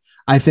day.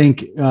 I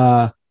think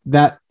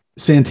that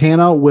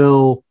Santana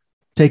will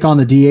take on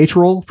the DH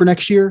role for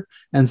next year.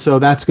 And so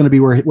that's going to be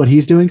what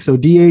he's doing. So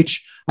DH,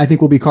 I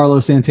think, will be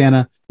Carlos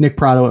Santana, Nick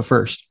Pratto at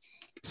first.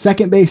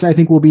 Second base, I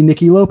think, will be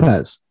Nicky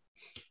Lopez.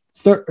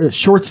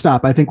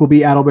 Shortstop, I think, will be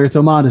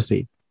Adalberto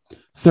Mondesi.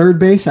 Third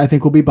base, I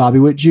think, will be Bobby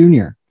Witt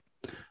Jr.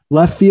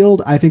 Left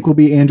field, I think, will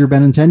be Andrew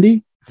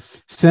Benintendi.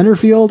 Center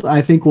field,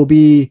 I think, will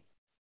be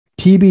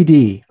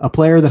TBD, a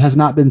player that has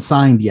not been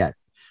signed yet.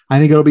 I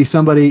think it'll be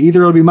somebody,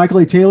 either it'll be Michael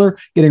A. Taylor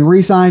getting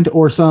re-signed,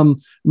 or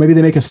maybe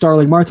they make a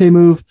Starling Marte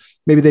move.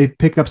 Maybe they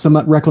pick up some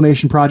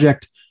reclamation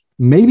project.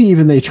 Maybe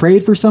even they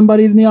trade for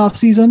somebody in the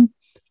offseason.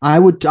 I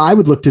would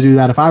look to do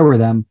that if I were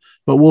them,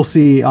 but we'll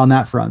see on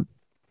that front.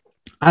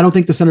 I don't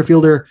think the center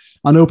fielder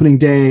on opening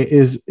day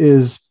is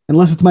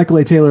unless it's Michael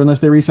A. Taylor, unless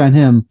they re-sign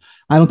him.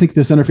 I don't think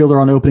the center fielder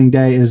on opening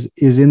day is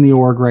in the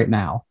org right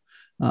now.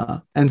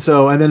 And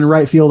then in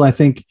right field, I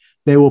think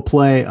they will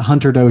play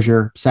Hunter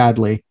Dozier,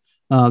 sadly.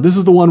 This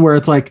is the one where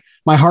it's like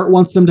my heart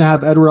wants them to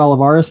have Edward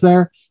Olivares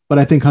there, but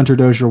I think Hunter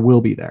Dozier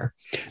will be there.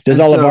 Does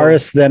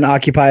Olivares then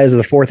occupy as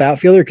the fourth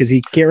outfielder? Because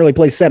he can't really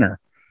play center.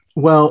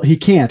 Well, he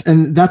can't.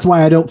 And that's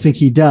why I don't think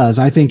he does.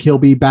 I think he'll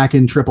be back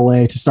in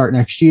AAA to start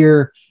next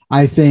year.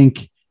 I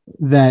think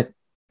that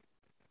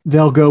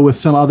they'll go with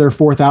some other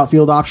fourth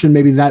outfield option.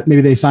 Maybe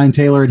they sign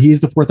Taylor and he's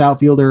the fourth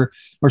outfielder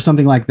or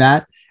something like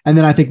that. And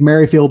then I think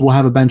Merrifield will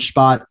have a bench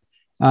spot.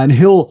 I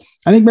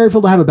think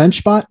Merrifield will have a bench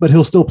spot, but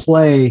he'll still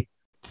play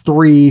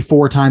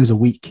 3-4 times a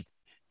week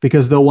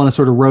because they'll want to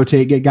sort of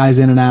rotate, get guys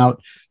in and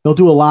out. They'll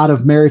do a lot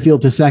of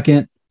Merrifield to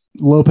second,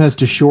 Lopez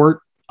to short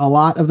a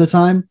lot of the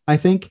time, I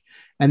think,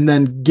 and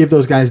then give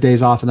those guys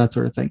days off and that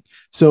sort of thing.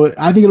 So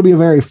I think it'll be a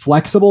very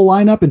flexible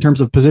lineup in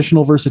terms of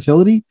positional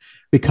versatility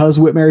because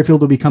Whit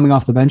Merrifield will be coming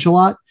off the bench a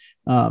lot.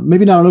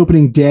 Maybe not on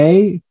opening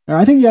day, or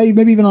I think,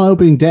 maybe even on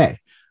opening day.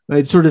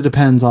 It sort of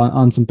depends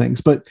on some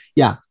things. But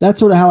yeah, that's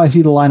sort of how I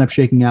see the lineup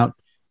shaking out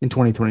in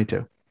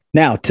 2022.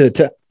 Now,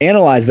 to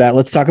analyze that,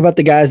 let's talk about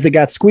the guys that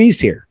got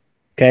squeezed here.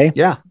 Okay.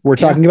 Yeah. We're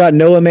talking about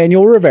no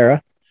Emmanuel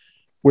Rivera.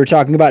 We're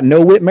talking about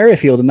no Whit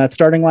Merrifield in that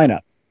starting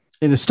lineup.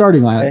 In the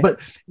starting lineup, okay. But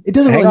it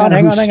doesn't really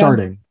matter who's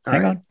starting.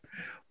 Hang on.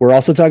 We're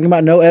also talking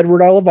about no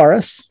Edward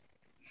Olivares.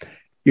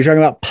 You're talking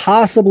about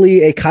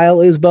possibly a Kyle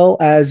Isbell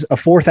as a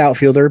fourth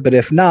outfielder, but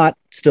if not,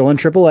 still in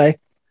AAA.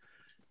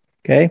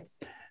 Okay.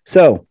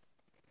 So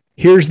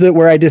here's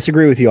where I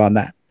disagree with you on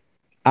that.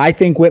 I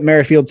think Whit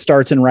Merrifield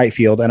starts in right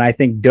field, and I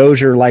think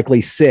Dozier likely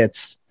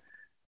sits,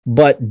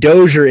 but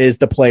Dozier is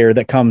the player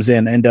that comes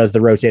in and does the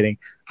rotating.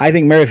 I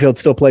think Merrifield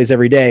still plays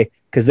every day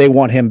because they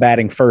want him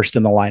batting first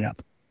in the lineup.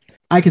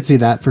 I could see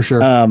that for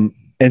sure.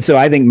 And so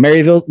I think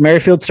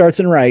Merrifield starts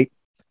in right.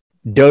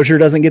 Dozier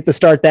doesn't get the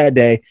start that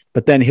day,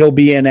 but then he'll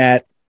be in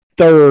at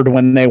third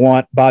when they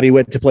want Bobby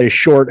Witt to play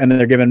short, and then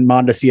they're giving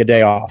Mondesi a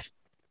day off.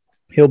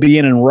 He'll be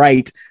in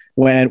right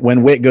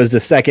when Witt goes to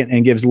second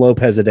and gives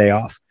Lopez a day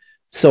off.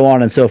 So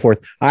on and so forth.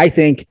 I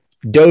think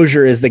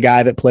Dozier is the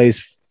guy that plays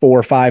 4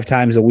 or 5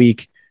 times a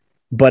week,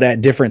 but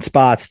at different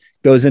spots,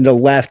 goes into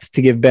left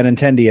to give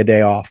Benintendi a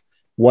day off,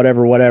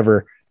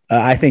 whatever.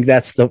 I think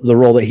that's the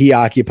role that he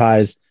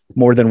occupies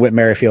more than Whit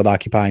Merrifield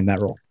occupying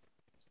that role.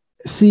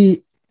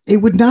 See, it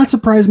would not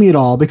surprise me at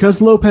all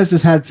because Lopez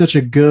has had such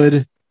a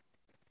good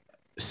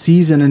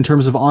season in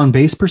terms of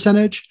on-base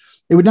percentage.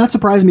 It would not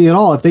surprise me at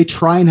all if they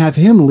try and have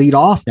him lead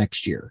off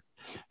next year.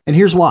 And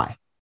here's why.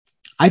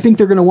 I think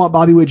they're going to want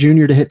Bobby Witt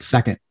Jr. to hit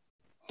second.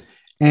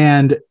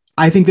 And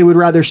I think they would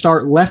rather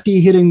start lefty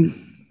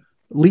hitting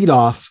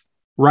leadoff,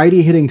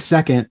 righty hitting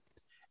second,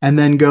 and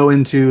then go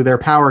into their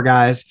power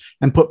guys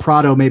and put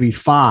Pratto maybe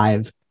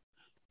 5.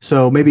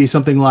 So maybe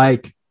something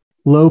like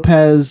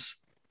Lopez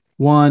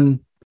 1,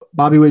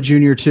 Bobby Witt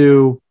Jr.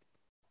 2,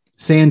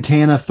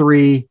 Santana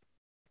 3,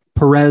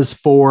 Perez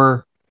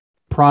 4,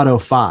 Pratto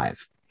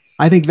 5.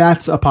 I think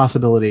that's a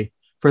possibility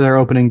for their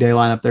opening day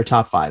lineup, their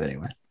top 5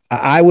 anyway.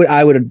 I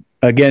would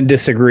again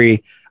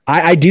disagree.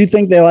 I do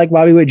think they like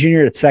Bobby Witt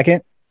Jr. at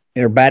second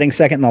or batting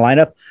second in the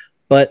lineup,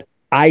 but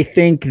I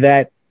think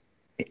that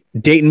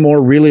Dayton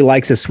Moore really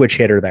likes a switch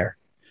hitter there.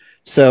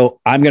 So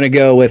I'm going to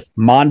go with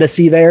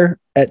Mondesi there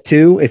at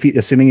 2.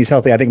 Assuming he's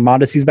healthy, I think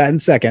Mondesi's batting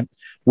second.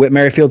 Whit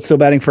Merrifield's still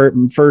batting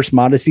first,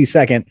 Mondesi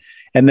second.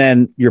 And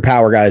then your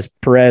power guys,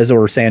 Perez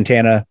or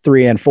Santana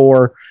 3 and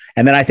 4.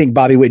 And then I think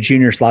Bobby Witt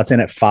Jr. slots in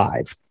at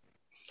 5.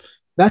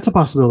 That's a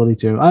possibility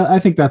too. I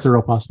think that's a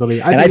real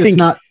possibility. I think it's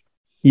not.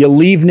 You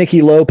leave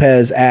Nicky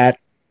Lopez at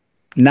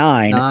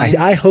 9.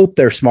 I hope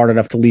they're smart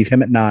enough to leave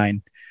him at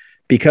 9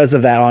 because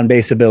of that on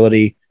base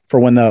ability for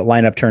when the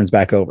lineup turns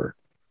back over.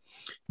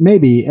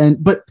 Maybe.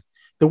 But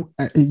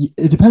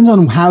It depends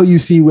on how you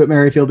see Whit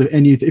Merrifield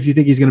and if you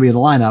think he's going to be in the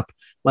lineup,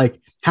 like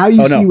how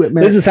you see Whit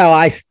Merrifield. This is how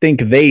I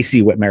think they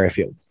see Whit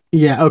Merrifield.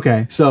 Yeah.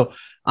 Okay. So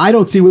I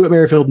don't see Whit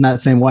Merrifield in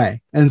that same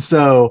way. And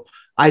so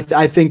I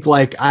think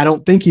I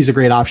don't think he's a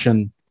great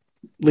option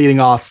leading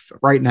off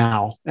right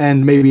now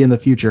and maybe in the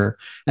future.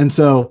 And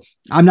so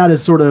I'm not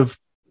as sort of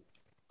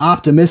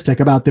optimistic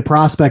about the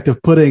prospect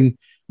of putting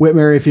Whit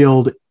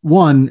Merrifield,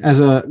 one, as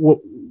what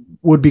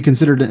would be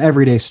considered an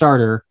everyday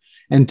starter,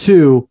 and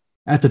two,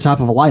 at the top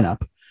of a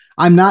lineup.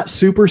 I'm not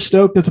super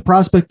stoked at the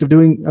prospect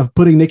of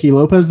putting Nicky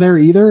Lopez there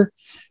either,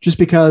 just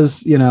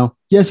because,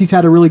 yes, he's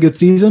had a really good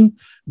season,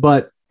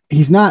 but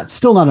he's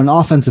still not an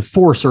offensive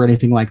force or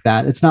anything like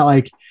that. It's not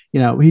like,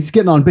 he's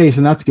getting on base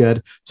and that's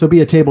good. So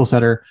be a table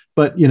setter,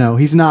 but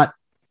he's not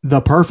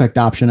the perfect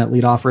option at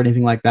leadoff or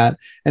anything like that.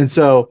 And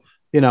so,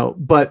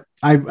 but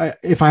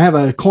if I have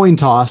a coin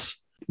toss,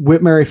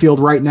 Whit Merrifield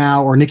right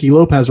now or Nicky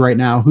Lopez right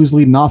now, who's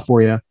leading off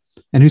for you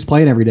and who's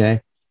playing every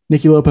day?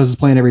 Nicky Lopez is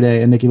playing every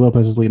day and Nicky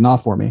Lopez is leading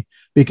off for me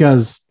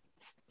because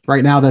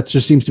right now that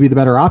just seems to be the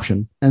better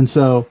option. And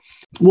so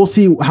we'll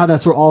see how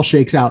that sort of all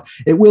shakes out.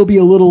 It will be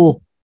a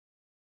little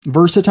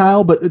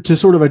versatile, but to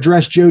sort of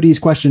address Jody's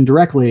question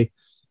directly,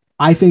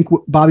 I think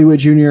Bobby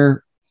Witt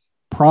Jr.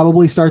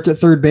 probably starts at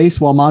third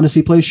base while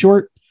Mondesi plays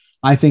short.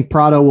 I think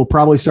Prado will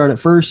probably start at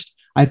first.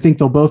 I think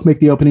they'll both make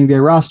the opening day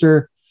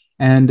roster.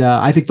 And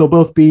I think they'll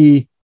both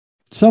be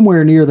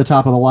somewhere near the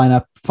top of the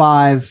lineup,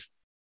 5,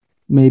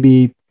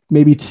 maybe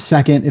to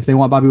second if they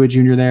want Bobby Witt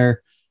Jr.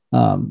 there.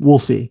 We'll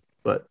see.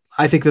 But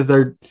I think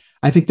that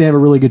they have a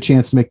really good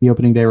chance to make the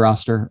opening day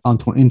roster in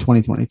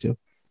 2022.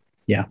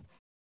 Yeah.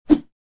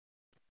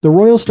 The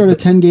Royals start a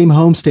 10-game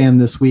homestand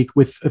this week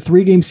with a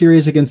 3-game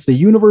series against the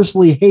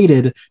universally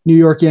hated New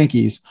York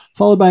Yankees,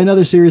 followed by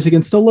another series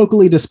against the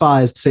locally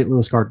despised St.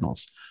 Louis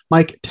Cardinals.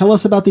 Mike, tell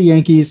us about the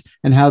Yankees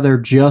and how they're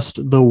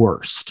just the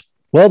worst.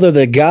 Well, they're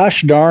the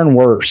gosh darn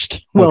worst.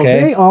 Okay? Well,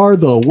 they are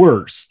the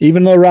worst.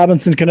 Even though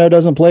Robinson Cano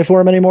doesn't play for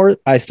them anymore,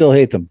 I still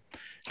hate them.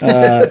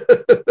 The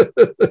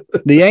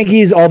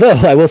Yankees, although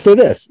I will say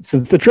this,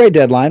 since the trade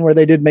deadline where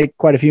they did make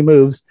quite a few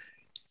moves,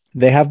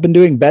 they have been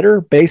doing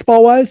better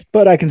baseball wise,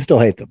 but I can still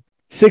hate them.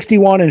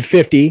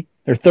 61-50.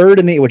 They're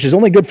third which is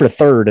only good for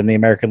third in the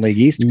American League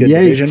East. Good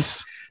division.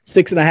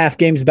 6.5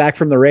 games back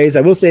from the Rays.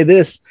 I will say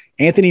this,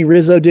 Anthony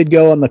Rizzo did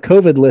go on the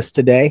COVID list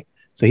today,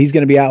 so he's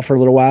going to be out for a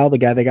little while. The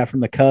guy they got from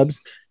the Cubs.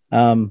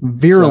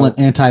 Virulent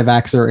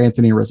anti-vaxxer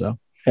Anthony Rizzo.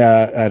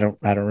 I don't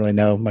really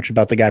know much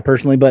about the guy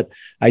personally, but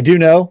I do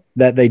know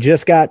that they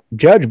just got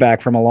Judge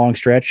back from a long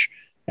stretch,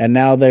 and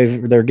now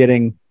they're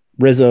getting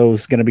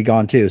Rizzo's going to be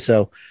gone too.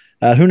 So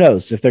who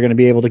knows if they're going to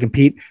be able to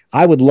compete.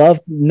 I would love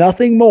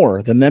nothing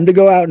more than them to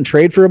go out and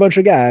trade for a bunch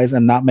of guys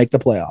and not make the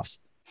playoffs.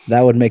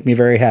 That would make me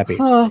very happy.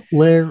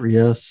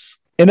 Hilarious.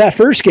 In that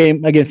first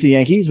game against the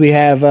Yankees, we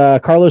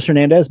have Carlos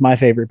Hernandez, my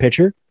favorite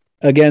pitcher,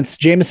 against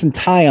Jameson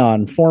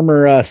Taillon,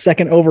 former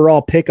second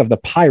overall pick of the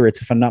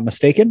Pirates, if I'm not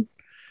mistaken.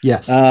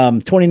 Yes.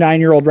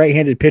 29-year-old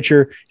right-handed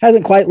pitcher.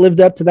 Hasn't quite lived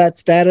up to that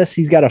status.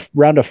 He's got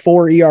around a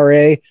 4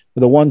 ERA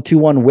with a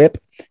 1.21 whip.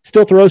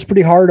 Still throws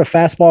pretty hard, a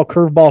fastball,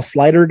 curveball,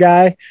 slider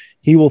guy.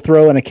 He will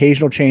throw an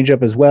occasional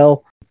changeup as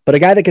well, but a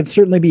guy that can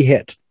certainly be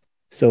hit.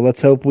 So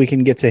let's hope we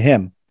can get to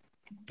him.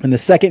 In the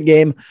second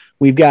game,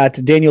 we've got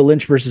Daniel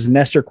Lynch versus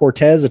Nestor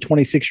Cortez, a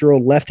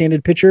 26-year-old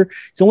left-handed pitcher.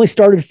 He's only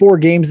started 4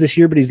 games this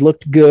year, but he's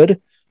looked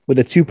good with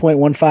a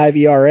 2.15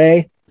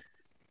 ERA,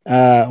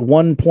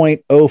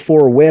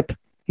 1.04 whip.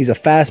 He's a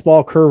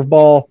fastball,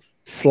 curveball,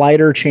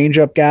 slider,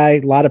 changeup guy.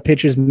 A lot of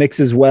pitches mix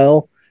as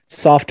well.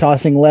 Soft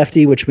tossing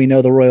lefty, which we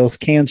know the Royals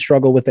can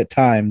struggle with at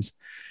times.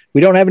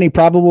 We don't have any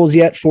probables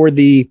yet for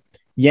the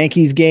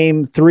Yankees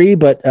game 3,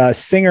 but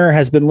Singer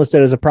has been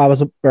listed as a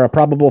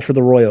probable for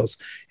the Royals.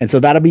 And so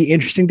that'll be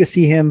interesting to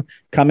see him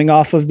coming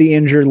off of the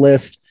injured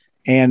list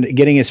and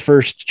getting his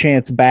first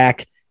chance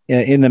back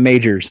in the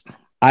majors.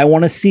 I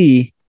want to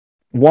see,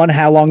 1,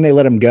 how long they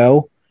let him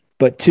go,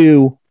 but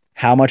 2,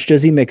 how much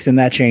does he mix in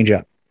that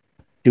changeup?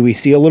 Do we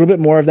see a little bit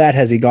more of that?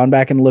 Has he gone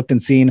back and looked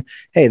and seen,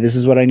 hey, this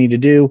is what I need to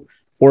do?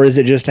 Or is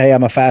it just, hey,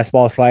 I'm a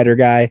fastball slider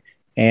guy,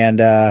 and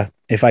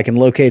if I can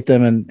locate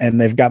them and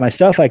they've got my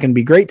stuff, I can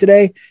be great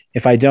today.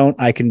 If I don't,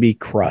 I can be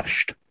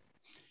crushed.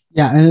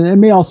 Yeah, and it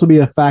may also be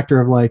a factor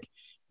of like,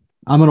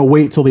 I'm going to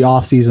wait till the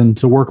offseason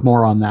to work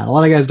more on that. A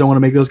lot of guys don't want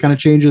to make those kind of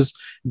changes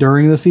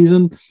during the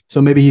season, so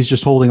maybe he's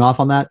just holding off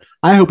on that.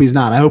 I hope he's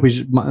not. I hope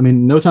he's – I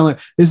mean, no time like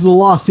 – this is a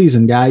lost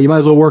season, guy. You might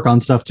as well work on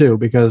stuff too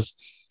because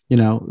 –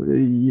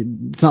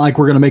 it's not like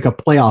we're going to make a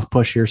playoff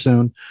push here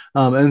soon.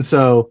 And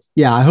so,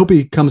 yeah, I hope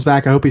he comes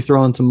back. I hope he's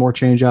throwing some more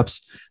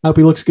change-ups. I hope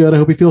he looks good. I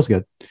hope he feels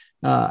good.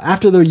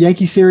 After the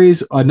Yankee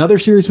series, another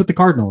series with the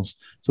Cardinals.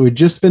 So we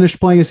just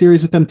finished playing a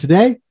series with them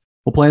today.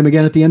 We'll play them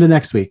again at the end of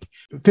next week.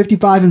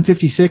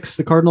 55-56,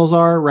 the Cardinals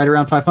are right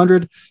around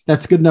 500.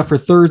 That's good enough for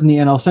third in the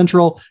NL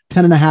Central,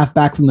 10.5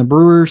 back from the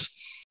Brewers.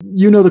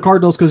 You know the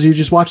Cardinals because you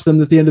just watched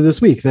them at the end of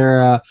this week. They're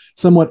a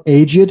somewhat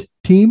aged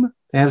team.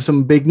 They have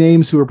some big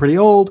names who are pretty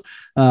old.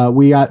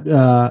 We got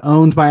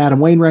owned by Adam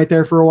Wainwright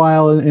there for a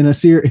while in a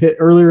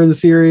earlier in the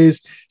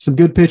series. Some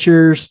good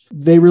pitchers.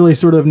 They really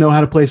sort of know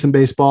how to play some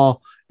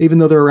baseball, even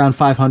though they're around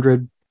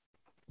 500.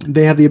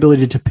 They have the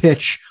ability to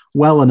pitch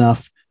well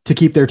enough to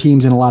keep their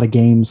teams in a lot of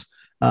games,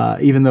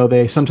 even though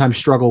they sometimes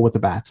struggle with the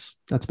bats.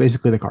 That's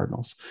basically the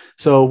Cardinals.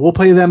 So we'll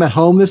play them at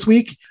home this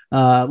week.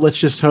 Let's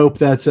just hope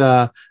that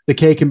the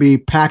K can be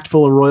packed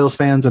full of Royals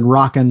fans and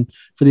rocking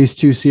for these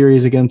two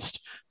series against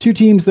two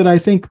teams that I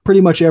think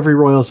pretty much every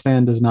Royals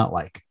fan does not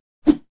like.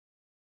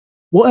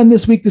 We'll end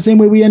this week the same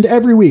way we end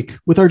every week,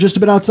 with our Just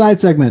a Bit Outside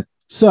segment.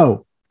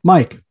 So,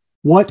 Mike,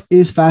 what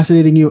is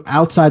fascinating you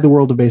outside the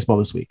world of baseball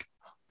this week?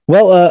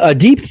 Well, a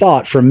deep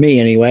thought from me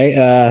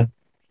anyway.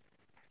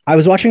 I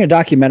was watching a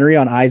documentary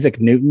on Isaac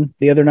Newton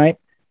the other night,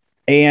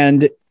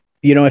 and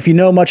if you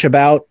know much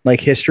about like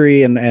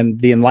history and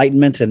the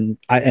Enlightenment and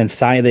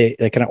science,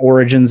 the kind of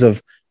origins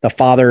of the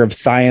father of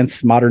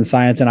science, modern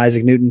science, and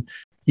Isaac Newton,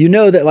 you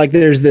know that like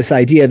there's this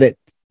idea that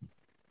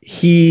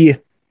he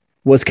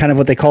was kind of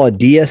what they call a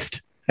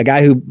deist, a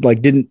guy who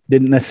like didn't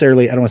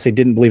necessarily, I don't want to say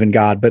didn't believe in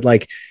God, but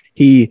like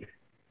he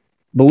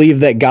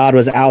believed that God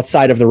was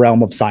outside of the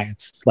realm of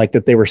science, like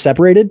that they were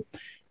separated.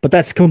 But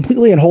that's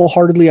completely and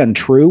wholeheartedly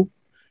untrue.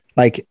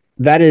 Like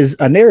that is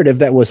a narrative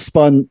that was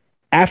spun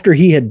after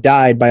he had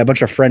died by a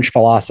bunch of French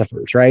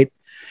philosophers, right?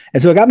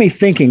 And so it got me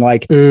thinking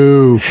like,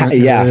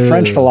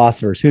 French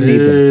philosophers, who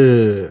needs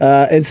them?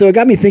 And so it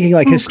got me thinking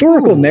like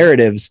historical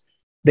narratives,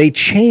 they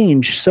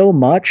change so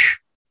much,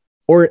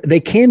 or they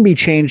can be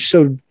changed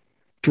so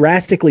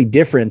drastically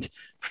different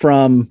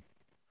from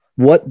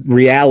what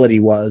reality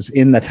was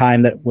in the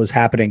time that was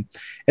happening.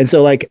 And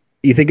so like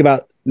you think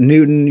about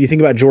Newton, you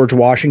think about George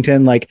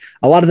Washington, like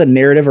a lot of the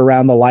narrative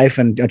around the life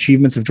and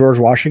achievements of George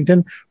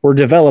Washington were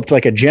developed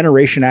like a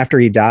generation after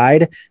he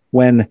died,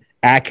 when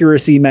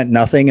accuracy meant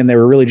nothing and they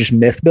were really just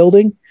myth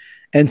building.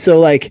 And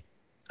so like,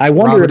 I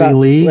wonder Robert about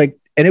Lee. like,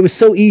 and it was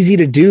so easy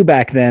to do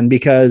back then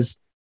because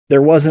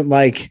there wasn't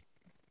like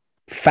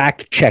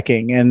fact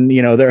checking, and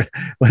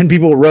when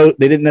people wrote,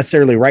 they didn't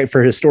necessarily write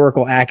for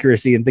historical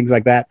accuracy and things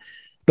like that.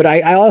 But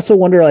I also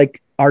wonder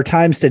like our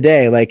times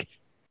today, like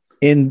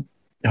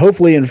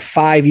hopefully in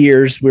 5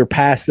 years, we're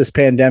past this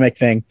pandemic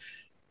thing.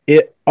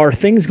 Are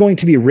things going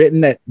to be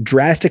written that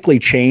drastically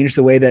change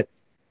the way that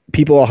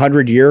people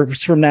 100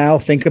 years from now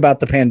think about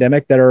the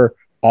pandemic, that are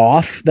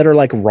off, that are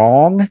like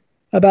wrong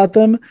about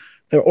them,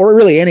 or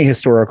really any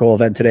historical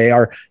event today?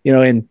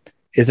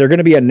 Is there going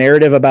to be a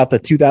narrative about the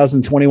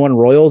 2021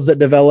 Royals that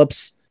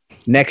develops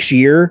next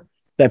year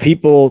that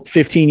people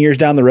 15 years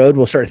down the road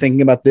will start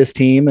thinking about this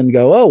team and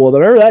go, oh, well,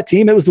 remember that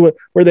team? It was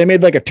where they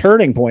made like a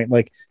turning point.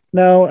 Like,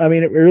 no, I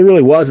mean, it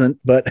really wasn't,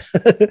 but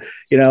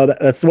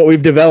that's what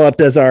we've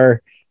developed as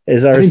our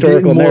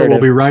historical narrative.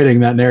 We'll be writing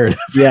that narrative.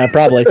 Yeah,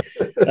 probably.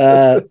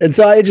 And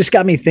so it just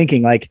got me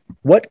thinking, like,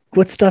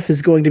 what stuff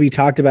is going to be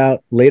talked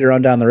about later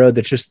on down the road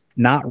that's just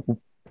not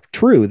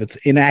true, that's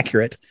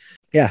inaccurate.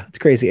 Yeah, it's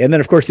crazy. And then,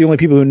 of course, the only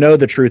people who know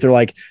the truth are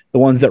like the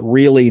ones that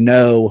really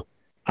know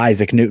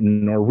Isaac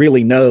Newton or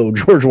really know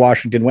George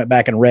Washington, went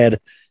back and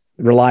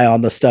rely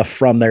on the stuff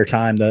from their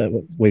time,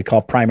 what we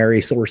call primary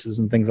sources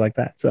and things like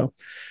that. So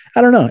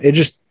I don't know. It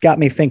just got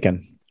me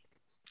thinking.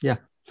 Yeah.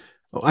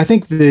 I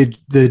think the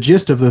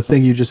gist of the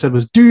thing you just said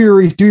was do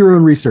your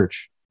own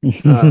research.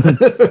 Yeah.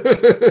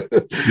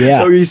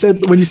 So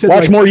when you said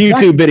watch like, more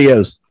YouTube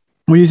videos.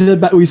 When you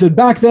said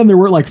back then there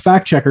weren't like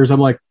fact checkers, I'm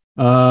like,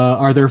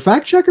 are there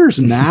fact checkers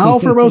now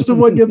for most of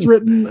what gets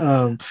written?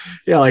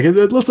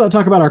 Let's not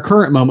talk about our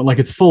current moment like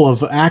it's full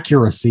of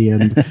accuracy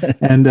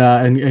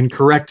and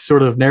correct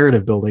sort of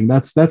narrative building.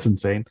 That's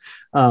insane.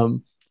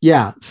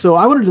 So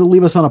I wanted to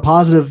leave us on a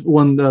positive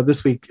one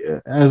this week,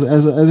 as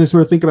I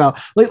sort of think about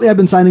lately. I've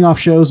been signing off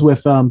shows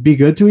with be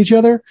good to each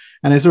other,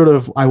 and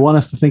I want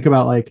us to think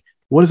about like,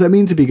 what does that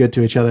mean to be good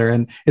to each other?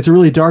 And it's a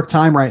really dark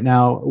time right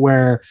now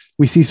where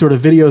we see sort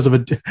of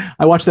videos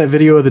I watched that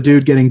video of the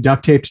dude getting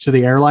duct taped to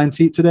the airline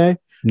seat today.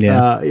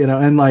 Yeah.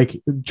 And like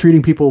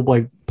treating people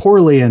like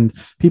poorly, and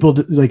people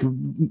like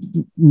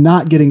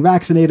not getting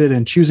vaccinated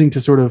and choosing to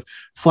sort of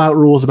flout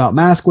rules about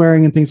mask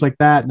wearing and things like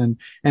that. And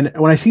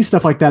when I see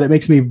stuff like that, it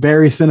makes me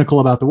very cynical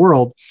about the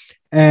world.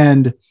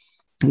 And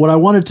what I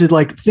wanted to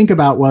like think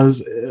about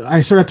was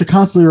I sort of have to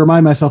constantly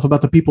remind myself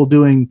about the people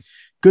doing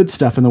good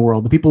stuff in the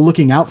world, the people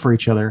looking out for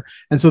each other.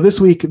 And so this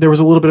week there was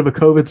a little bit of a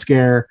COVID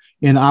scare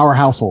in our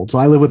household. So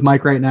I live with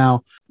Mike right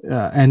now.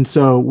 And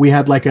so we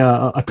had like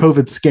a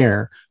COVID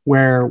scare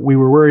where we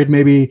were worried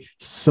maybe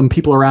some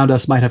people around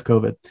us might have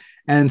COVID.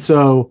 And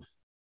so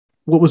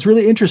what was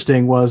really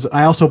interesting was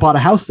I also bought a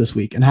house this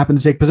week and happened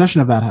to take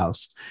possession of that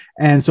house.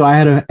 And so I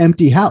had an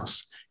empty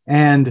house.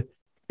 And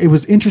it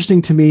was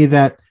interesting to me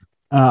that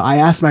I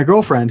asked my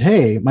girlfriend,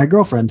 hey, my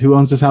girlfriend who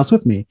owns this house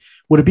with me,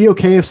 would it be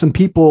okay if some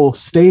people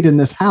stayed in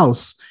this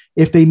house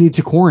if they need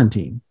to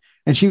quarantine?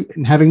 And she,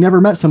 having never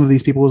met some of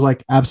these people, was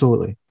like,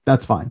 absolutely,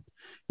 that's fine.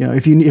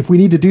 If we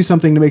need to do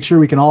something to make sure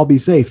we can all be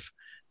safe,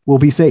 we'll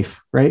be safe.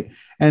 Right.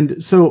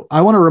 And so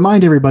I want to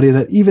remind everybody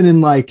that even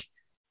in like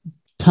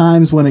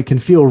times when it can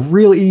feel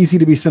real easy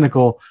to be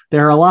cynical,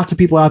 there are lots of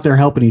people out there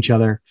helping each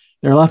other.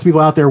 There are lots of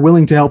people out there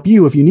willing to help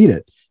you if you need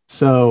it.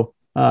 So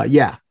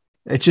yeah,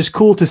 it's just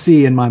cool to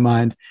see in my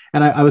mind.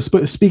 And I was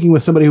speaking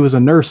with somebody who was a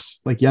nurse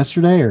like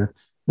yesterday or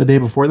the day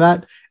before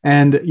that.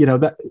 And,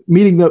 that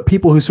meeting the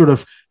people who sort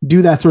of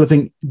do that sort of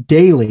thing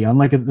daily on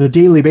like the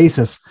daily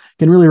basis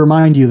can really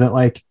remind you that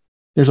like,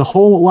 there's a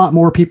whole lot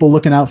more people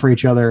looking out for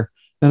each other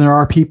than there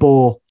are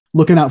people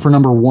looking out for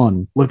number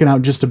one, looking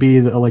out just to be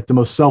the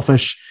most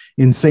selfish,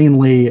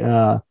 insanely,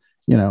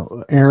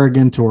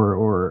 arrogant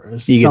or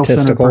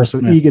self-centered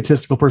person,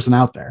 egotistical person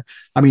out there.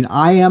 I mean,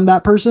 I am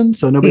that person,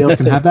 so nobody else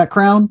can have that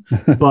crown.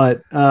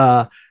 But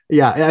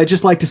yeah, I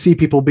just like to see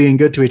people being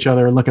good to each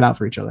other and looking out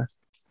for each other.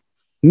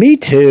 Me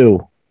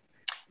too.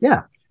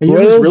 Yeah. And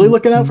you're just really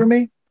looking out for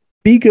me?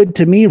 Be good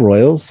to me,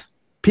 Royals.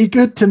 Be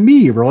good to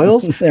me,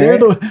 Royals.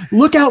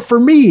 Look out for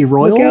me,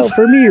 Royals. Look out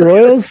for me,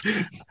 Royals.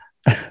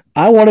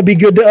 I want to be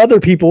good to other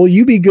people.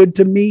 You be good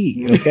to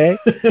me. Okay.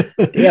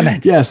 Damn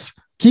it. Yes.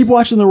 Keep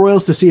watching the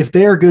Royals to see if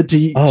they're good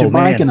to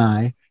Mike and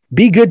I.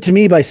 Be good to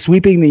me by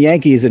sweeping the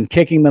Yankees and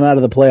kicking them out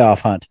of the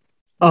playoff hunt.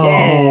 Oh,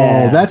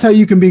 yeah. That's how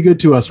you can be good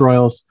to us,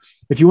 Royals.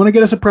 If you want to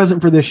get us a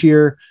present for this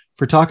year,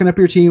 for talking up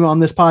your team on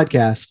this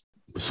podcast,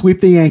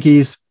 sweep the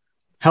Yankees,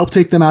 help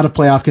take them out of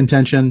playoff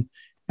contention.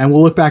 And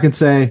we'll look back and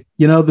say,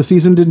 the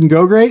season didn't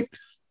go great,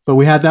 but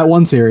we had that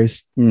one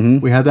series.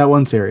 Mm-hmm. We had that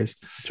one series.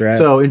 That's right.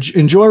 So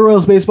enjoy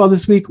Royals baseball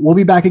this week. We'll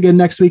be back again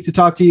next week to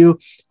talk to you.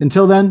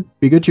 Until then,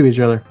 be good to each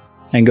other.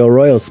 And go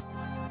Royals.